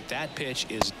door. That pitch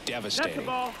is devastating. That's the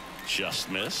ball. Just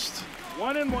missed.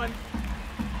 1-1.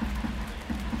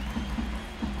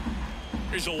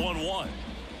 Here's a 1-1.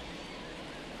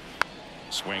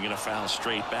 Swinging a foul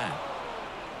straight back.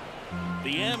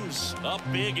 The M's up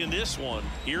big in this one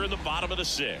here in the bottom of the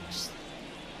 6th.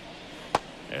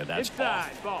 And that's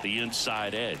off the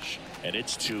inside edge. And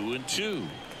it's 2-2.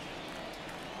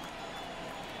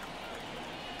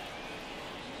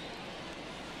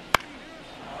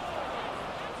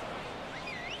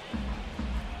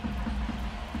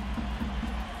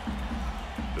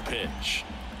 The pitch.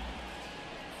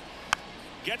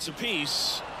 Gets a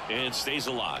piece and stays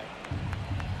alive.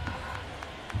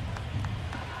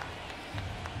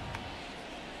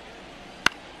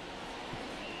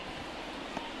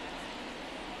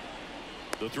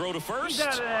 The throw to first.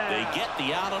 They get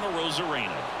the out on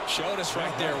Arozarena. Showed us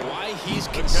right there why he's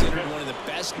considered one of the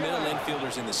best middle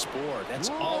infielders in the sport. That's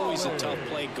always a tough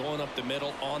play going up the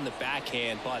middle on the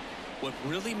backhand. But what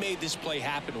really made this play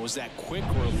happen was that quick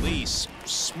release,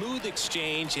 smooth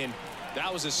exchange, and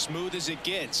that was as smooth as it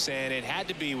gets. And it had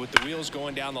to be with the wheels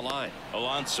going down the line.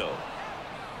 Alonso.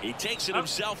 He takes it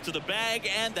himself to the bag,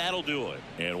 and that'll do it.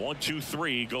 And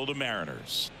 1-2-3 go the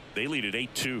Mariners. They lead at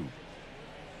 8-2.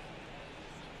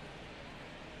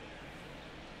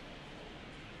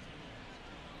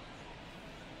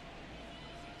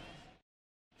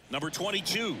 Number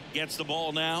 22 gets the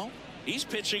ball now. He's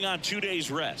pitching on 2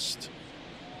 days rest.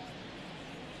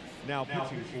 Now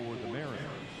pitching for the Mariners,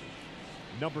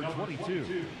 number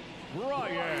 22,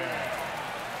 Brian.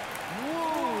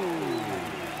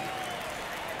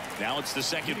 Now it's the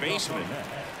second baseman.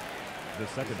 The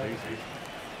second baseman,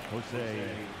 Jose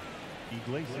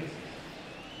Iglesias.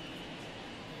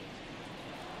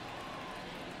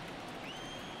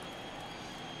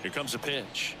 Here comes a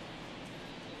pitch.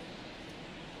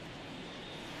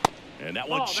 And that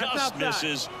one just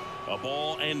misses. A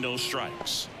ball and no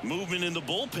strikes. Movement in the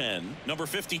bullpen. Number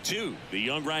 52, the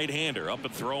young right-hander, up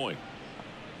and throwing.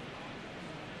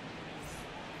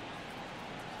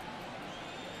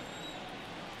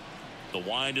 The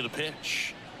wind of the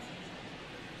pitch.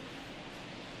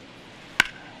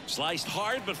 Sliced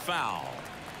hard but foul.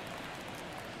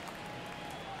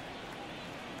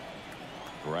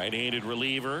 Right-handed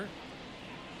reliever.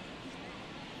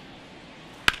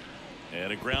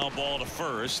 And a ground ball to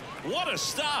first. What a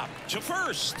stop to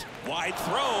first. Wide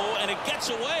throw, and it gets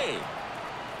away.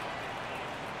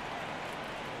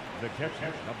 The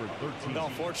catcher, number 13. Well,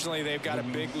 fortunately, they've got a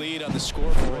big lead on the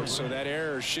scoreboard, so that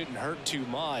error shouldn't hurt too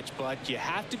much. But you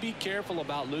have to be careful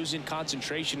about losing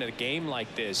concentration at a game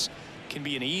like this. It can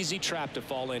be an easy trap to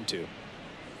fall into.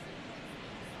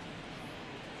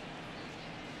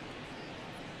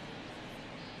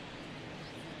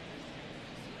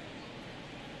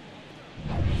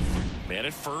 Man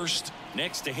at first,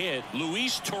 next to hit,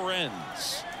 Luis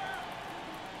Torrens.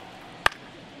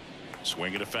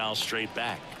 Swinging a foul straight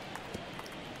back.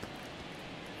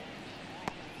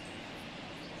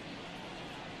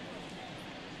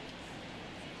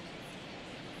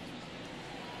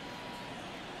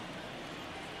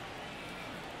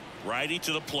 Righty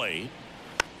to the plate.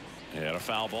 And a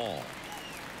foul ball.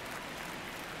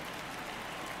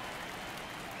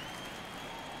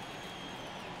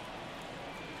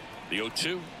 The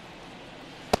 0-2.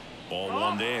 Ball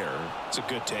one there. It's a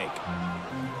good take.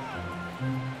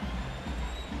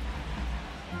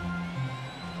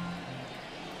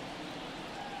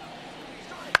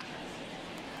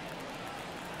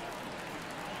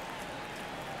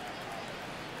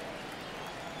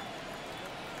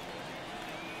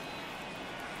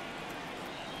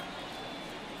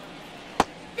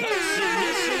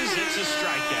 Misses. It's a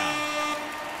strikeout.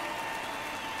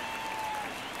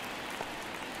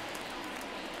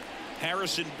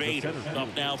 Harrison Bader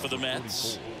up now for the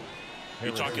Mets.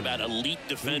 You talk about elite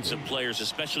defensive players,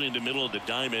 especially in the middle of the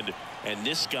diamond, and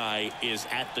this guy is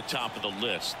at the top of the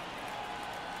list.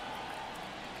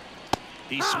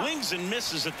 He swings and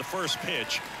misses at the first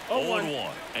pitch. 0-1.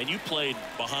 And you played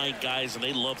behind guys, and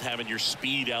they loved having your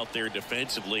speed out there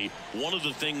defensively. One of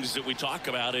the things that we talk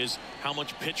about is how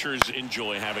much pitchers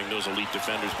enjoy having those elite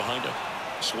defenders behind them.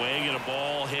 Swing and a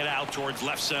ball hit out towards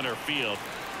left center field.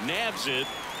 Nabs it.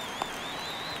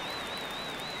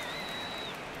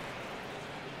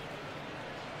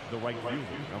 The right fielder,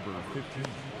 number 15,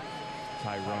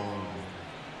 Tyrone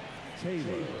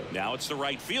Taylor. Now it's the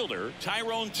right fielder,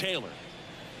 Tyrone Taylor.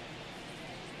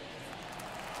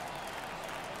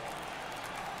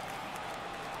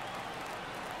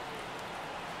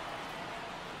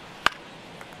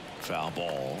 Foul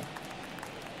ball.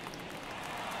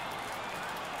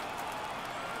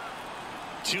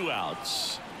 2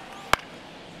 outs.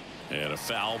 And a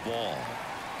foul ball.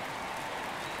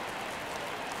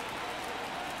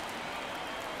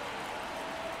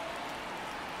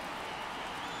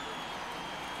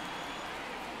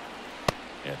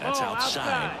 And that's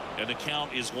outside. And the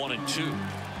count is 1-2. Swing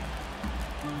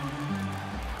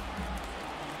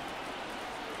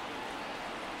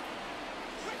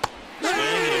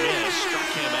and a miss.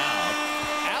 Struck him out.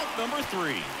 Out number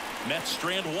 3. Mets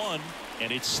strand 1,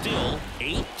 and it's still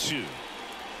 8-2.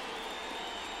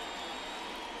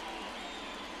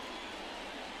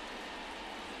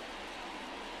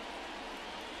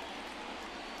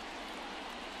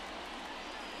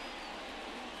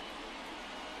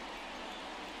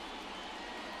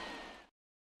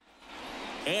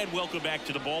 And welcome back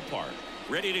to the ballpark.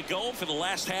 Ready to go for the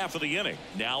last half of the inning.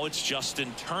 Now it's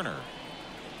Justin Turner.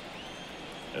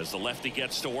 As the lefty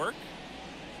gets to work.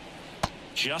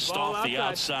 Just Ball off the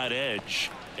outside. outside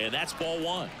edge. And that's ball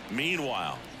 1.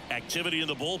 Meanwhile, activity in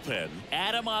the bullpen.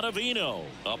 Adam Ottavino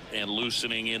up and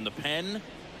loosening in the pen.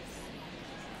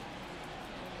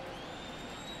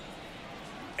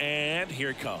 And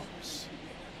here it comes.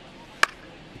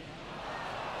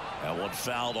 That one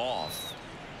fouled off.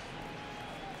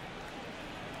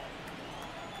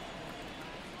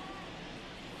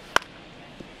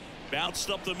 Bounced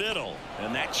up the middle,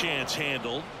 and that chance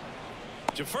handled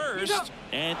to first,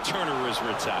 and Turner is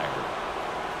retired.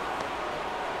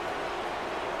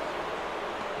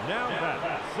 Now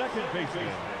that second baseman,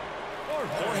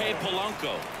 Jorge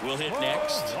Polanco will hit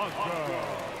next.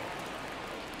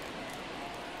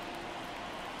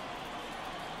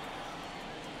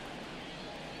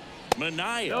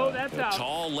 Minaya, the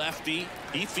tall lefty,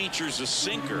 he features a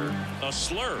sinker, a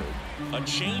slurve, a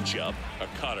changeup, a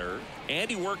cutter, and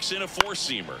he works in a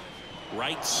 4-seamer.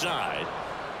 Right side.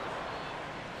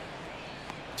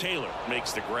 Taylor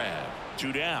makes the grab.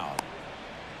 2 down.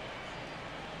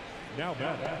 Now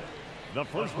back, the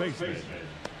first baseman,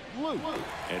 Luke.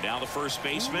 And now the first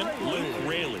baseman, Luke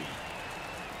Raley.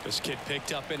 This kid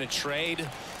picked up in a trade.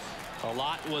 A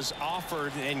lot was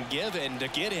offered and given to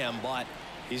get him, but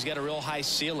he's got a real high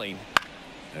ceiling.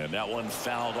 And that one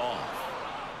fouled off.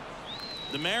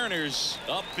 The Mariners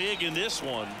up big in this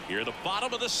one. Here, the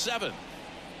bottom of the 7th.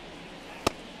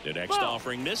 The next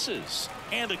offering misses,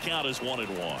 and the count is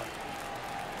 1-1.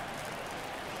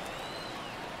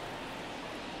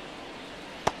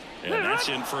 And that's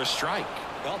in for a strike.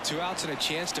 Well, 2 outs and a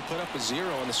chance to put up a 0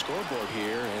 on the scoreboard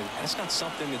here, and that's not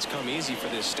something that's come easy for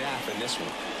this staff in this one.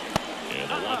 And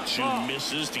the 1-2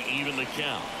 misses to even the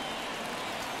count.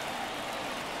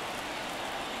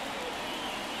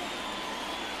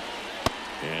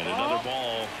 And another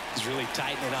ball. He's really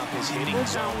tightening up his hitting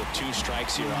zone with 2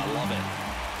 strikes here. I love it.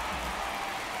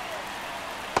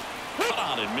 Cut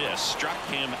on and miss. Struck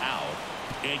him out.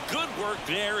 And good work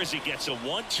there as he gets a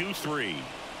 1-2-3.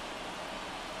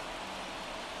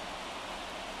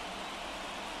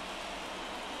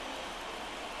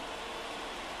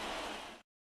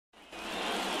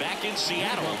 Back in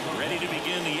Seattle, ready to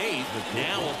begin the 8th.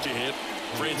 Now up to hit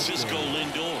Francisco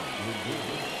Lindor.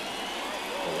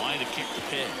 The line to kick the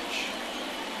pitch.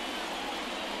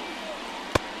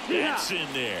 That's in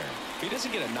there. If he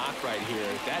doesn't get a knock right here,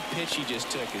 that pitch he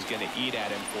just took is going to eat at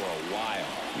him for a while.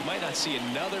 You might not see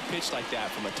another pitch like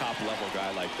that from a top-level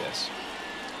guy like this.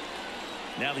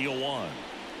 Now the 0-1.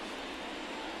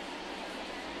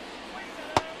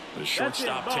 The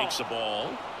shortstop takes the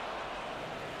ball.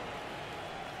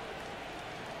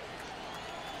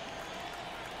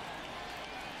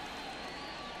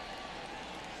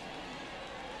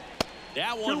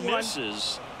 That one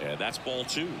misses, and that's ball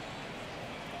 2.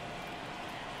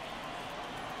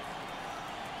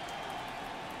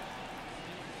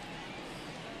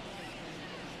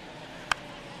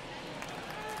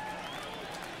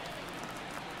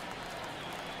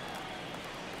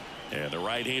 And the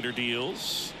right-hander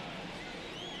deals.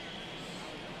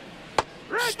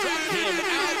 Struck him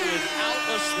out without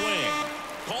a swing.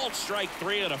 Called strike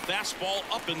 3 on a fastball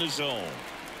up in the zone.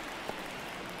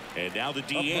 And now the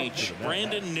DH,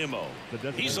 Brandon Nimmo.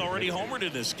 He's already homered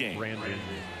in this game. Brandon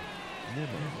Nimmo.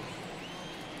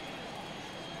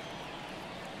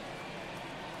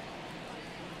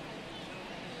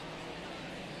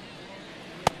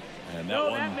 And that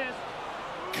one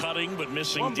cutting but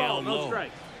missing down low.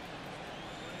 Strike.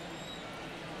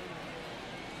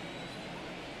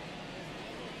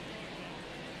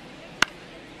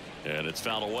 And it's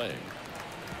fouled away.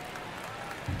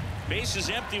 Base is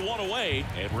empty, 1 away,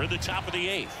 and we're in the top of the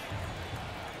 8th.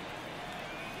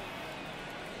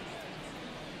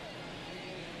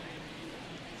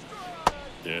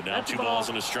 And now 2 balls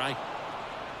and a strike.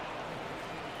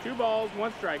 2 balls,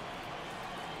 1 strike.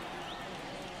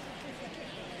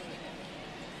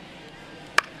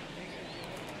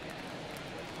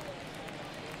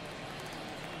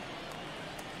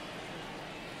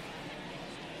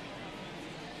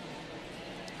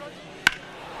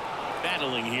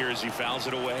 Battling here as he fouls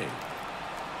it away.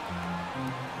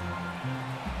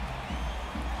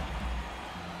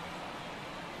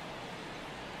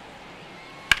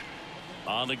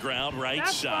 On the ground, right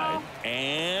side,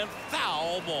 and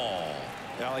foul ball.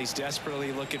 Well, he's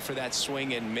desperately looking for that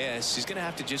swing and miss. He's going to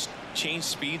have to just change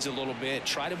speeds a little bit,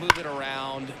 try to move it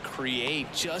around,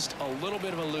 create just a little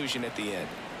bit of illusion at the end.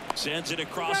 Sends it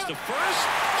across the first.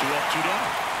 2 up, 2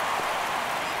 down.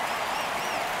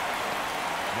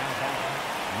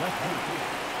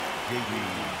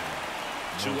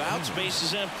 JD. 2 outs, base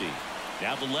is empty.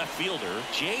 Now the left fielder,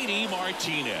 JD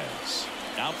Martinez.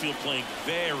 Outfield playing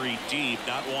very deep,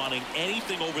 not wanting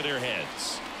anything over their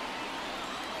heads.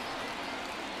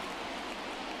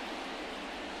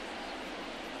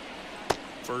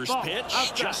 First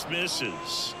pitch just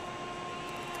misses.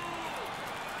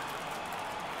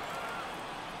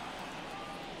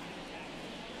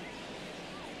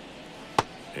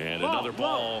 And another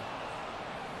ball.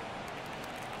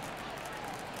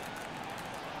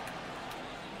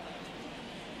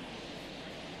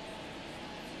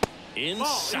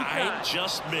 Inside,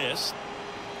 just missed.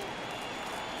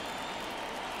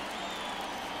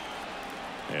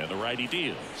 And the righty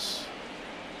deals.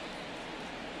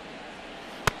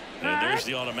 And there's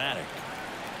the automatic.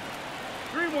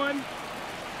 3-1.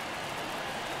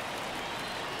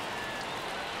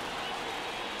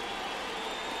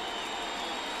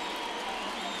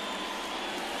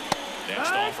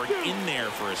 Next offered in there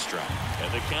for a strike.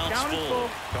 And the count's full.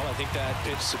 Well, I think that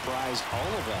pitch surprised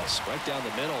all of us. Right down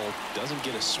the middle, doesn't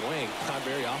get a swing. Not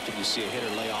very often you see a hitter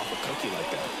lay off a cookie like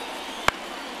that.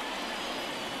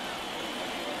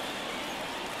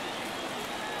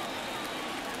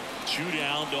 Two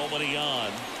down, nobody on.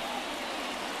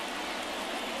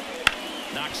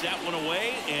 Knocks that one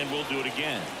away, and we'll do it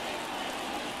again.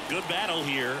 Good battle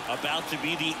here. About to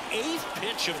be the 8th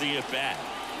pitch of the at-bat.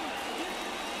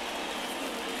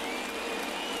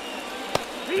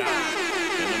 And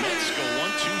the Mets go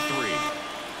 1-2-3.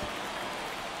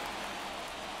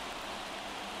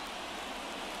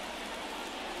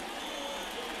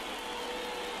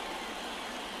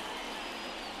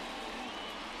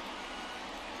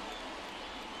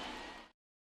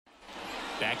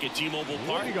 Back at T-Mobile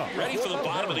Park, ready for the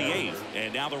bottom of the 8th.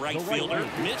 And now the right fielder,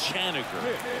 Mitch Haniger.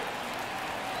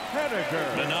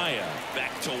 Minaya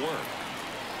back to work.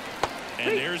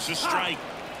 And there's the strike.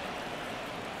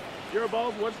 0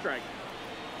 balls, 1 strike.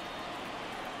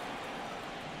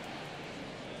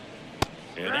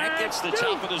 And that gets the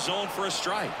top of the zone for a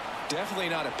strike. Definitely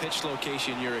not a pitch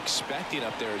location you're expecting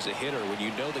up there as a hitter when you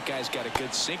know the guy's got a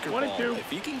good sinker ball. If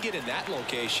he can get in that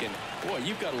location, boy,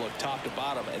 you've got to look top to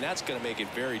bottom, and that's going to make it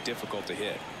very difficult to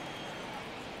hit.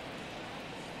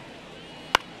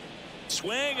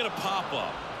 Swing and a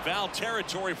pop-up. Foul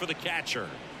territory for the catcher.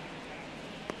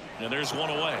 And there's one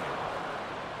away.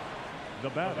 The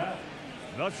batter,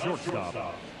 the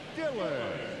shortstop,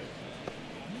 Dylan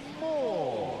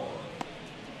Moore.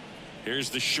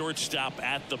 Here's the shortstop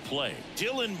at the plate,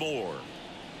 Dylan Moore.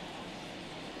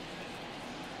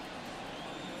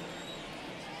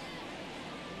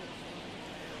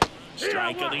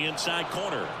 Strike on the inside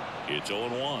corner. It's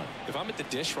 0-1. If I'm at the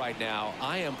dish right now,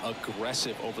 I am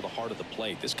aggressive over the heart of the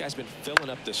plate. This guy's been filling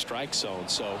up the strike zone,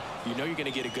 so you know you're going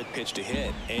to get a good pitch to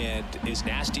hit. And as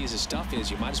nasty as his stuff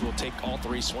is, you might as well take all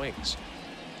 3 swings.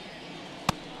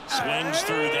 Swings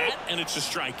through that, and it's a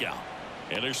strikeout.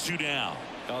 And there's 2 down.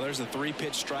 Oh, there's a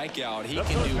 3-pitch strikeout. He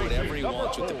can do whatever he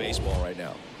wants with the baseball right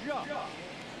now.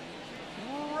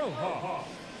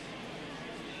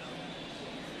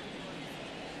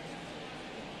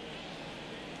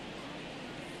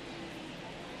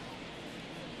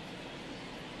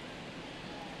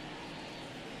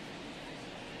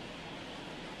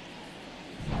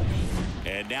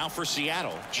 And now for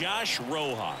Seattle, Josh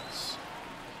Rojas.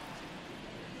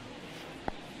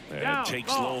 And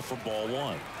takes low for ball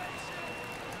 1.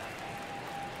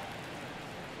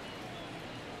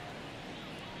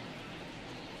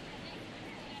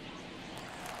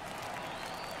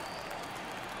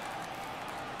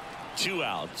 Two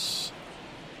outs.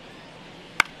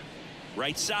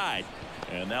 Right side.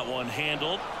 And that one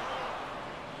handled.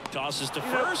 Tosses to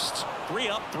first. 3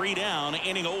 up, 3 down,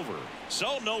 inning over.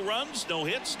 So no runs, no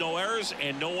hits, no errors,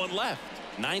 and no one left.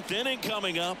 9th inning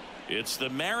coming up. It's the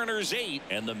Mariners 8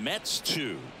 and the Mets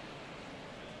 2.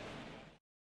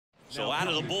 So out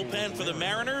of the bullpen for the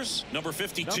Mariners, number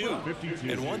 52.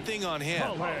 And one thing on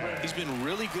him, he's been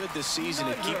really good this season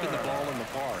at keeping the ball in the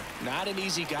park. Not an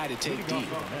easy guy to take deep.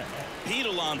 Pete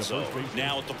Alonso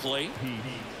now at the plate.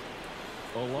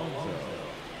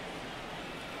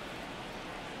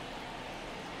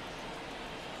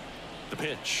 The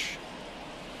pitch.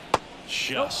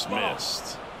 Just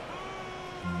missed.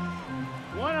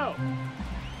 1-0.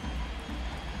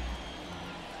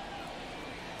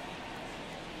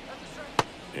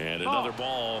 And another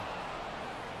ball.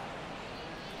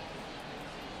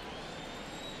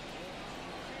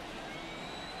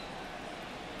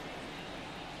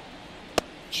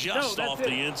 Just off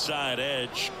the inside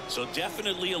edge. So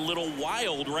definitely a little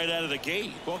wild right out of the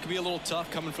gate. Well, it can be a little tough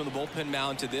coming from the bullpen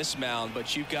mound to this mound,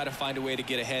 but you've got to find a way to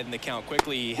get ahead in the count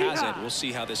quickly. He hasn't. We'll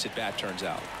see how this at bat turns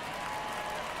out.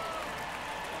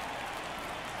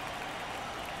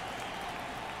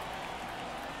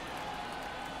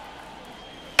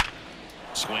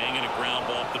 Swing and a ground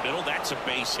ball up the middle. That's a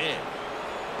base hit.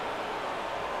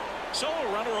 So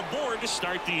a runner aboard to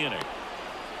start the inning.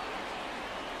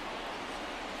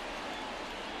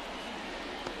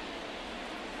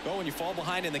 Well, when you fall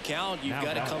behind in the count, you've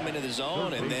got to come into the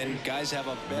zone, and then guys have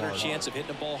a better chance of hitting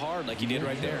the ball hard like he did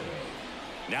right there.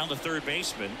 Now the third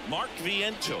baseman, Mark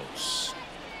Vientos.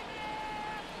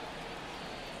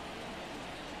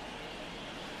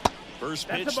 First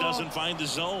pitch doesn't find the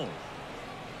zone.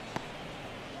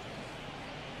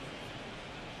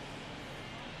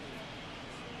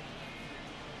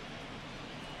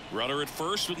 Runner at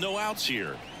first with no outs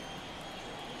here.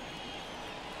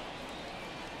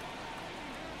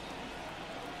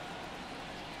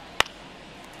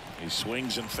 He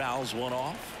swings and fouls one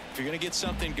off. If you're going to get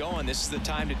something going, this is the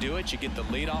time to do it. You get the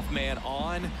leadoff man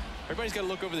on. Everybody's got to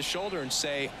look over the shoulder and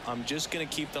say, I'm just going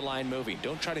to keep the line moving.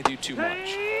 Don't try to do too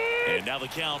much. And now the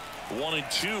count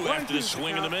 1-2 after the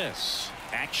swing and the miss.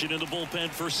 Action in the bullpen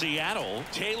for Seattle.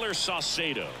 Taylor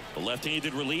Saucedo, the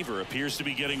left-handed reliever, appears to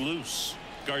be getting loose.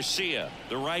 Garcia,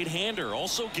 the right-hander,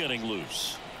 also getting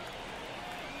loose.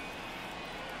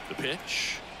 The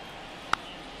pitch.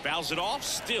 Fouls it off,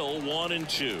 still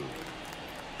 1-2.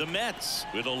 The Mets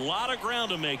with a lot of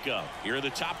ground to make up here at the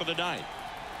top of the ninth.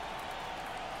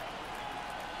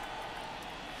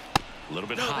 A little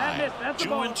bit high.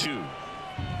 2-2.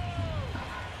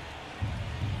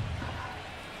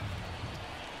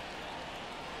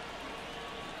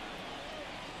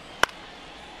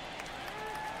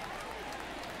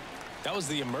 That was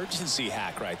the emergency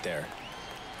hack right there.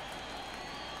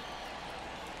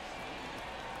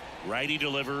 Righty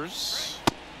delivers.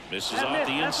 Misses off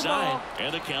the inside.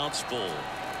 And the count's full.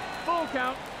 Full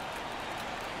count.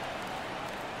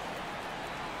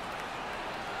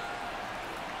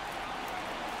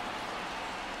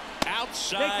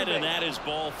 Outside, and that is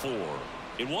ball 4.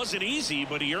 It wasn't easy,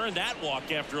 but he earned that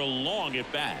walk after a long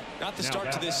at bat. Not the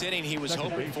start to this inning he was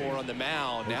hoping for on the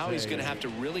mound. Now he's going to have to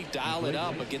really dial it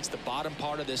up against the bottom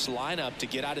part of this lineup to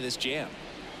get out of this jam.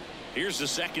 Here's the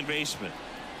second baseman.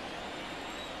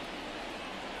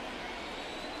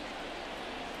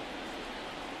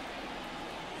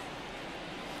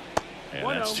 And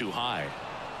that's too high.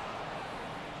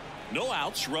 No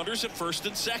outs, runners at first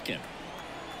and second.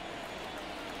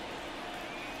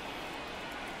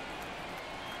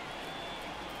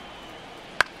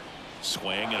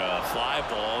 Swing and a fly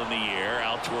ball in the air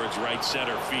out towards right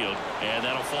center field, and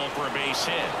that'll fall for a base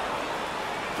hit.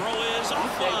 Throw is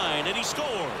offline, and he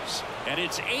scores, and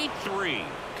it's 8-3.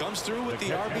 Comes through with the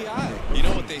RBI. You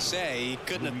know what they say, he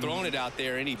couldn't have thrown it out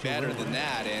there any better than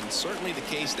that, and certainly the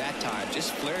case that time.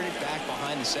 Just flared it back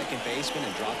behind the second baseman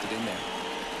and dropped it in there.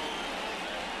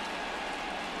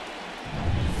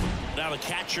 Now the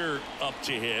catcher up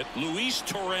to hit, Luis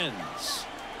Torrens.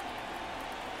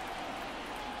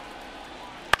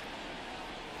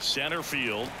 Center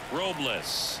field,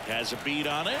 Robles has a beat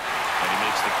on it, and he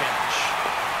makes the catch.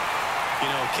 You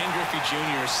know, Ken Griffey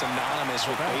Jr. is synonymous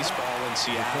with baseball in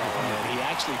Seattle, and he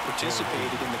actually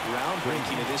participated in the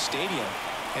groundbreaking of this stadium.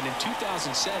 And in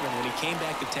 2007, when he came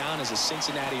back to town as a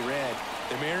Cincinnati Red,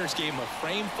 the Mariners gave him a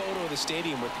framed photo of the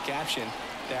stadium with the caption,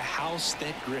 "The house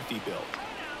that Griffey built."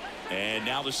 And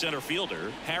now the center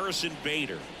fielder, Harrison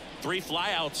Bader. 3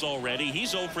 flyouts already.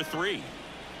 He's 0 for 3.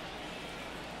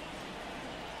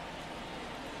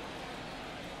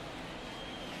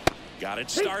 Got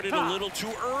it started a little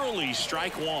too early.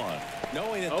 Strike 1.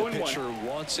 Knowing that the pitcher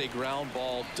wants a ground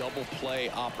ball double play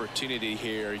opportunity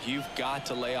here, you've got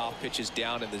to lay off pitches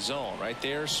down in the zone. Right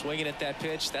there, swinging at that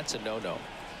pitch, that's a no-no.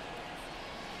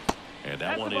 And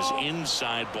that one is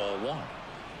inside, ball 1.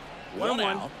 1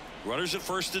 out. Runners at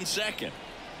first and second.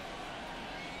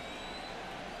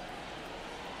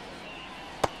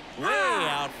 Way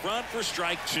out front for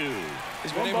strike 2.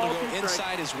 He's been able to go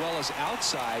inside as well as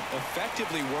outside,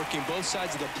 effectively working both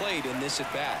sides of the plate in this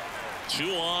at-bat.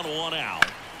 2 on, 1 out.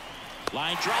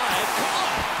 Line drive.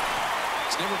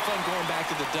 It's never fun going back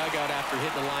to the dugout after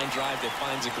hitting a line drive that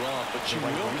finds a glove, but you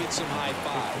will get some high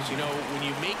fives. You know, when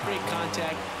you make great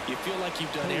contact, you feel like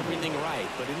you've done everything right.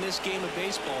 But in this game of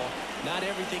baseball, not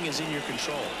everything is in your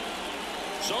control.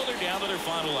 So they're down to their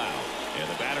final out. And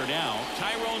the batter now,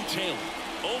 Tyrone Taylor.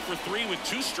 0 for 3 with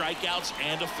 2 strikeouts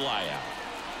and a flyout.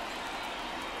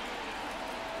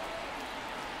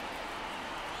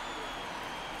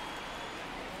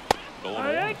 Going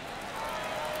on.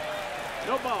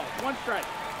 No ball. 1 strike.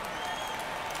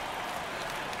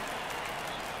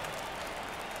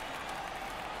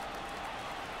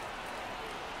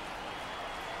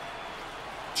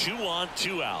 Two on,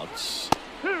 2 outs.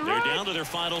 They're down to their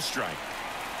final strike.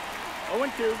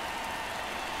 0-2.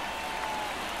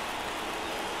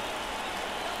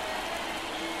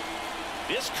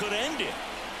 This could end it.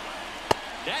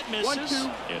 That misses.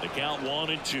 1-2. And the count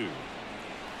 1-2.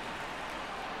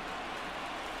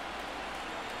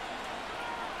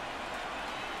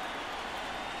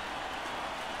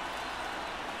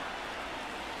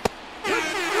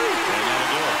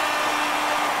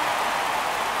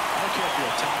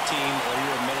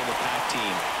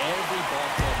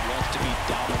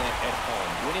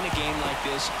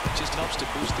 Just helps to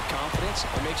boost the confidence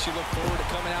and makes you look forward to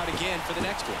coming out again for the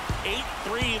next one.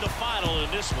 8-3 the final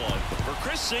in this one. For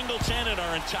Chris Singleton and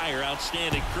our entire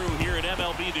outstanding crew here at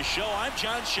MLB The Show, I'm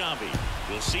John Shambi.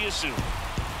 We'll see you soon.